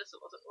thinking, this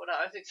wasn't what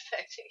I was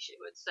expecting she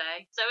would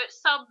say. So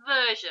it's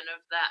subversion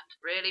of that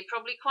really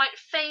probably quite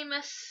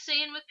famous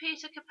scene with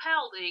Peter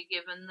Capaldi,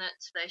 given that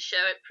they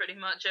show it pretty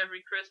much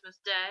every Christmas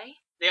Day.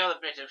 The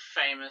other bit of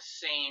famous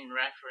scene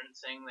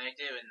referencing they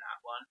do in that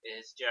one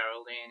is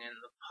Geraldine in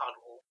the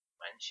puddle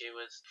when she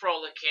was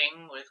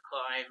frolicking with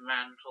Clive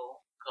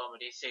Mantle.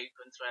 Comedy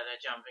sequence where they're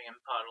jumping in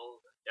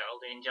puddles.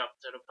 Geraldine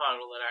jumps at a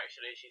puddle that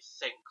actually she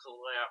sinks all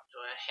the way up to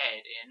her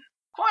head in.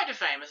 Quite a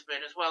famous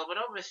bit as well, but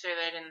obviously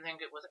they didn't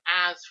think it was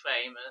as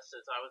famous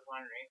as I was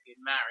wondering if you'd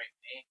marry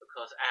me,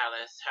 because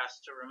Alice has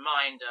to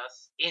remind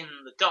us in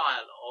the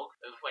dialogue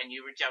of when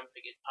you were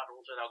jumping in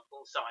puddles with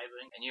Uncle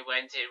Simon and you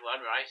went in one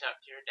right up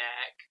to your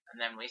neck,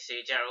 and then we see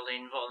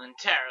Geraldine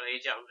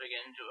voluntarily jumping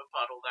into a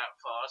puddle that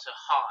far to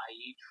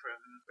hide from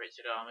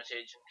Richard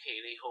Armitage and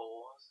Keeley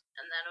Hawes.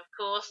 And then, of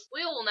course,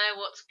 we all know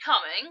what's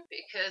coming,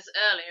 because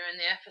earlier in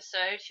the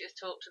episode she was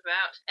talked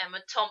about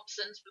Emma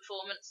Thompson's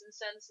performance in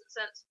Sense and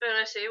Sensibility,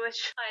 University,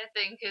 which I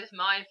think is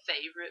my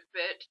favourite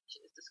bit.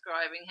 She's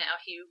describing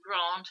how Hugh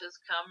Grant has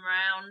come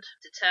round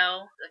to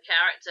tell the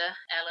character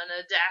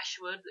Eleanor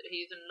Dashwood that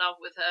he's in love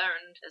with her,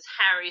 and as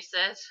Harry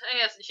says, oh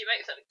yes, and she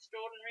makes an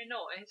extraordinary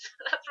noise.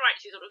 That's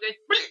right, she sort of goes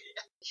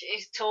She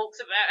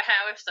talks about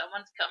how if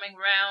someone's coming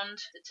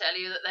round to tell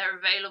you that they're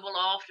available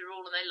after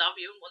all and they love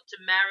you and want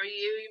to marry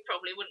you, you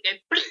probably wouldn't go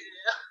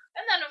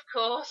And then, of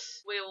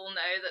course, we all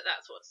know that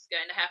that's what's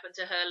going to happen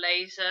to her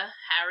later.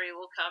 Harry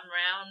will come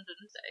round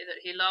and say that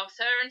he loves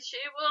her, and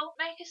she will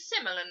make a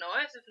similar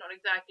noise, if not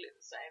exactly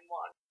the same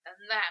one. And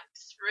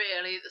that's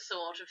really the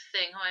sort of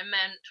thing I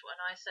meant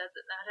when I said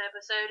that that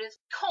episode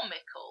is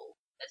comical.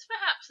 It's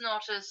perhaps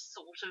not as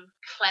sort of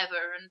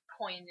clever and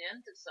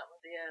poignant as some of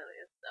the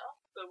earlier stuff,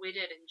 but we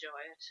did enjoy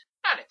it.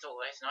 And it's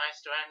always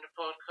nice to end a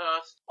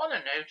podcast on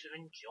a note of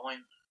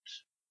enjoyment.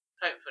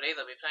 Hopefully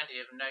there'll be plenty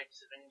of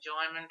notes of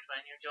enjoyment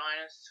when you join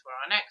us for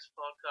our next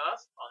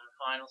podcast on the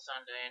final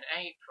Sunday in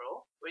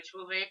April, which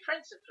will be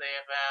principally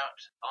about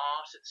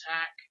Art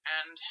Attack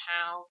and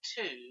How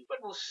To,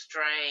 but will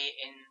stray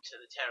into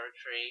the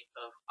territory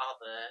of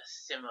other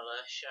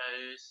similar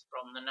shows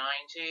from the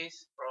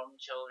 90s, from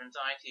children's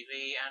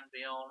ITV and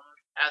beyond,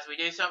 as we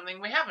do something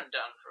we haven't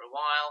done for a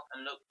while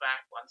and look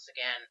back once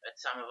again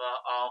at some of our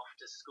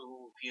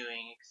after-school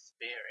viewing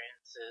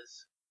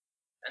experiences.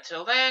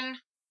 Until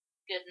then,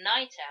 good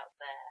night out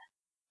there.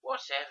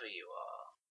 Whatever you are.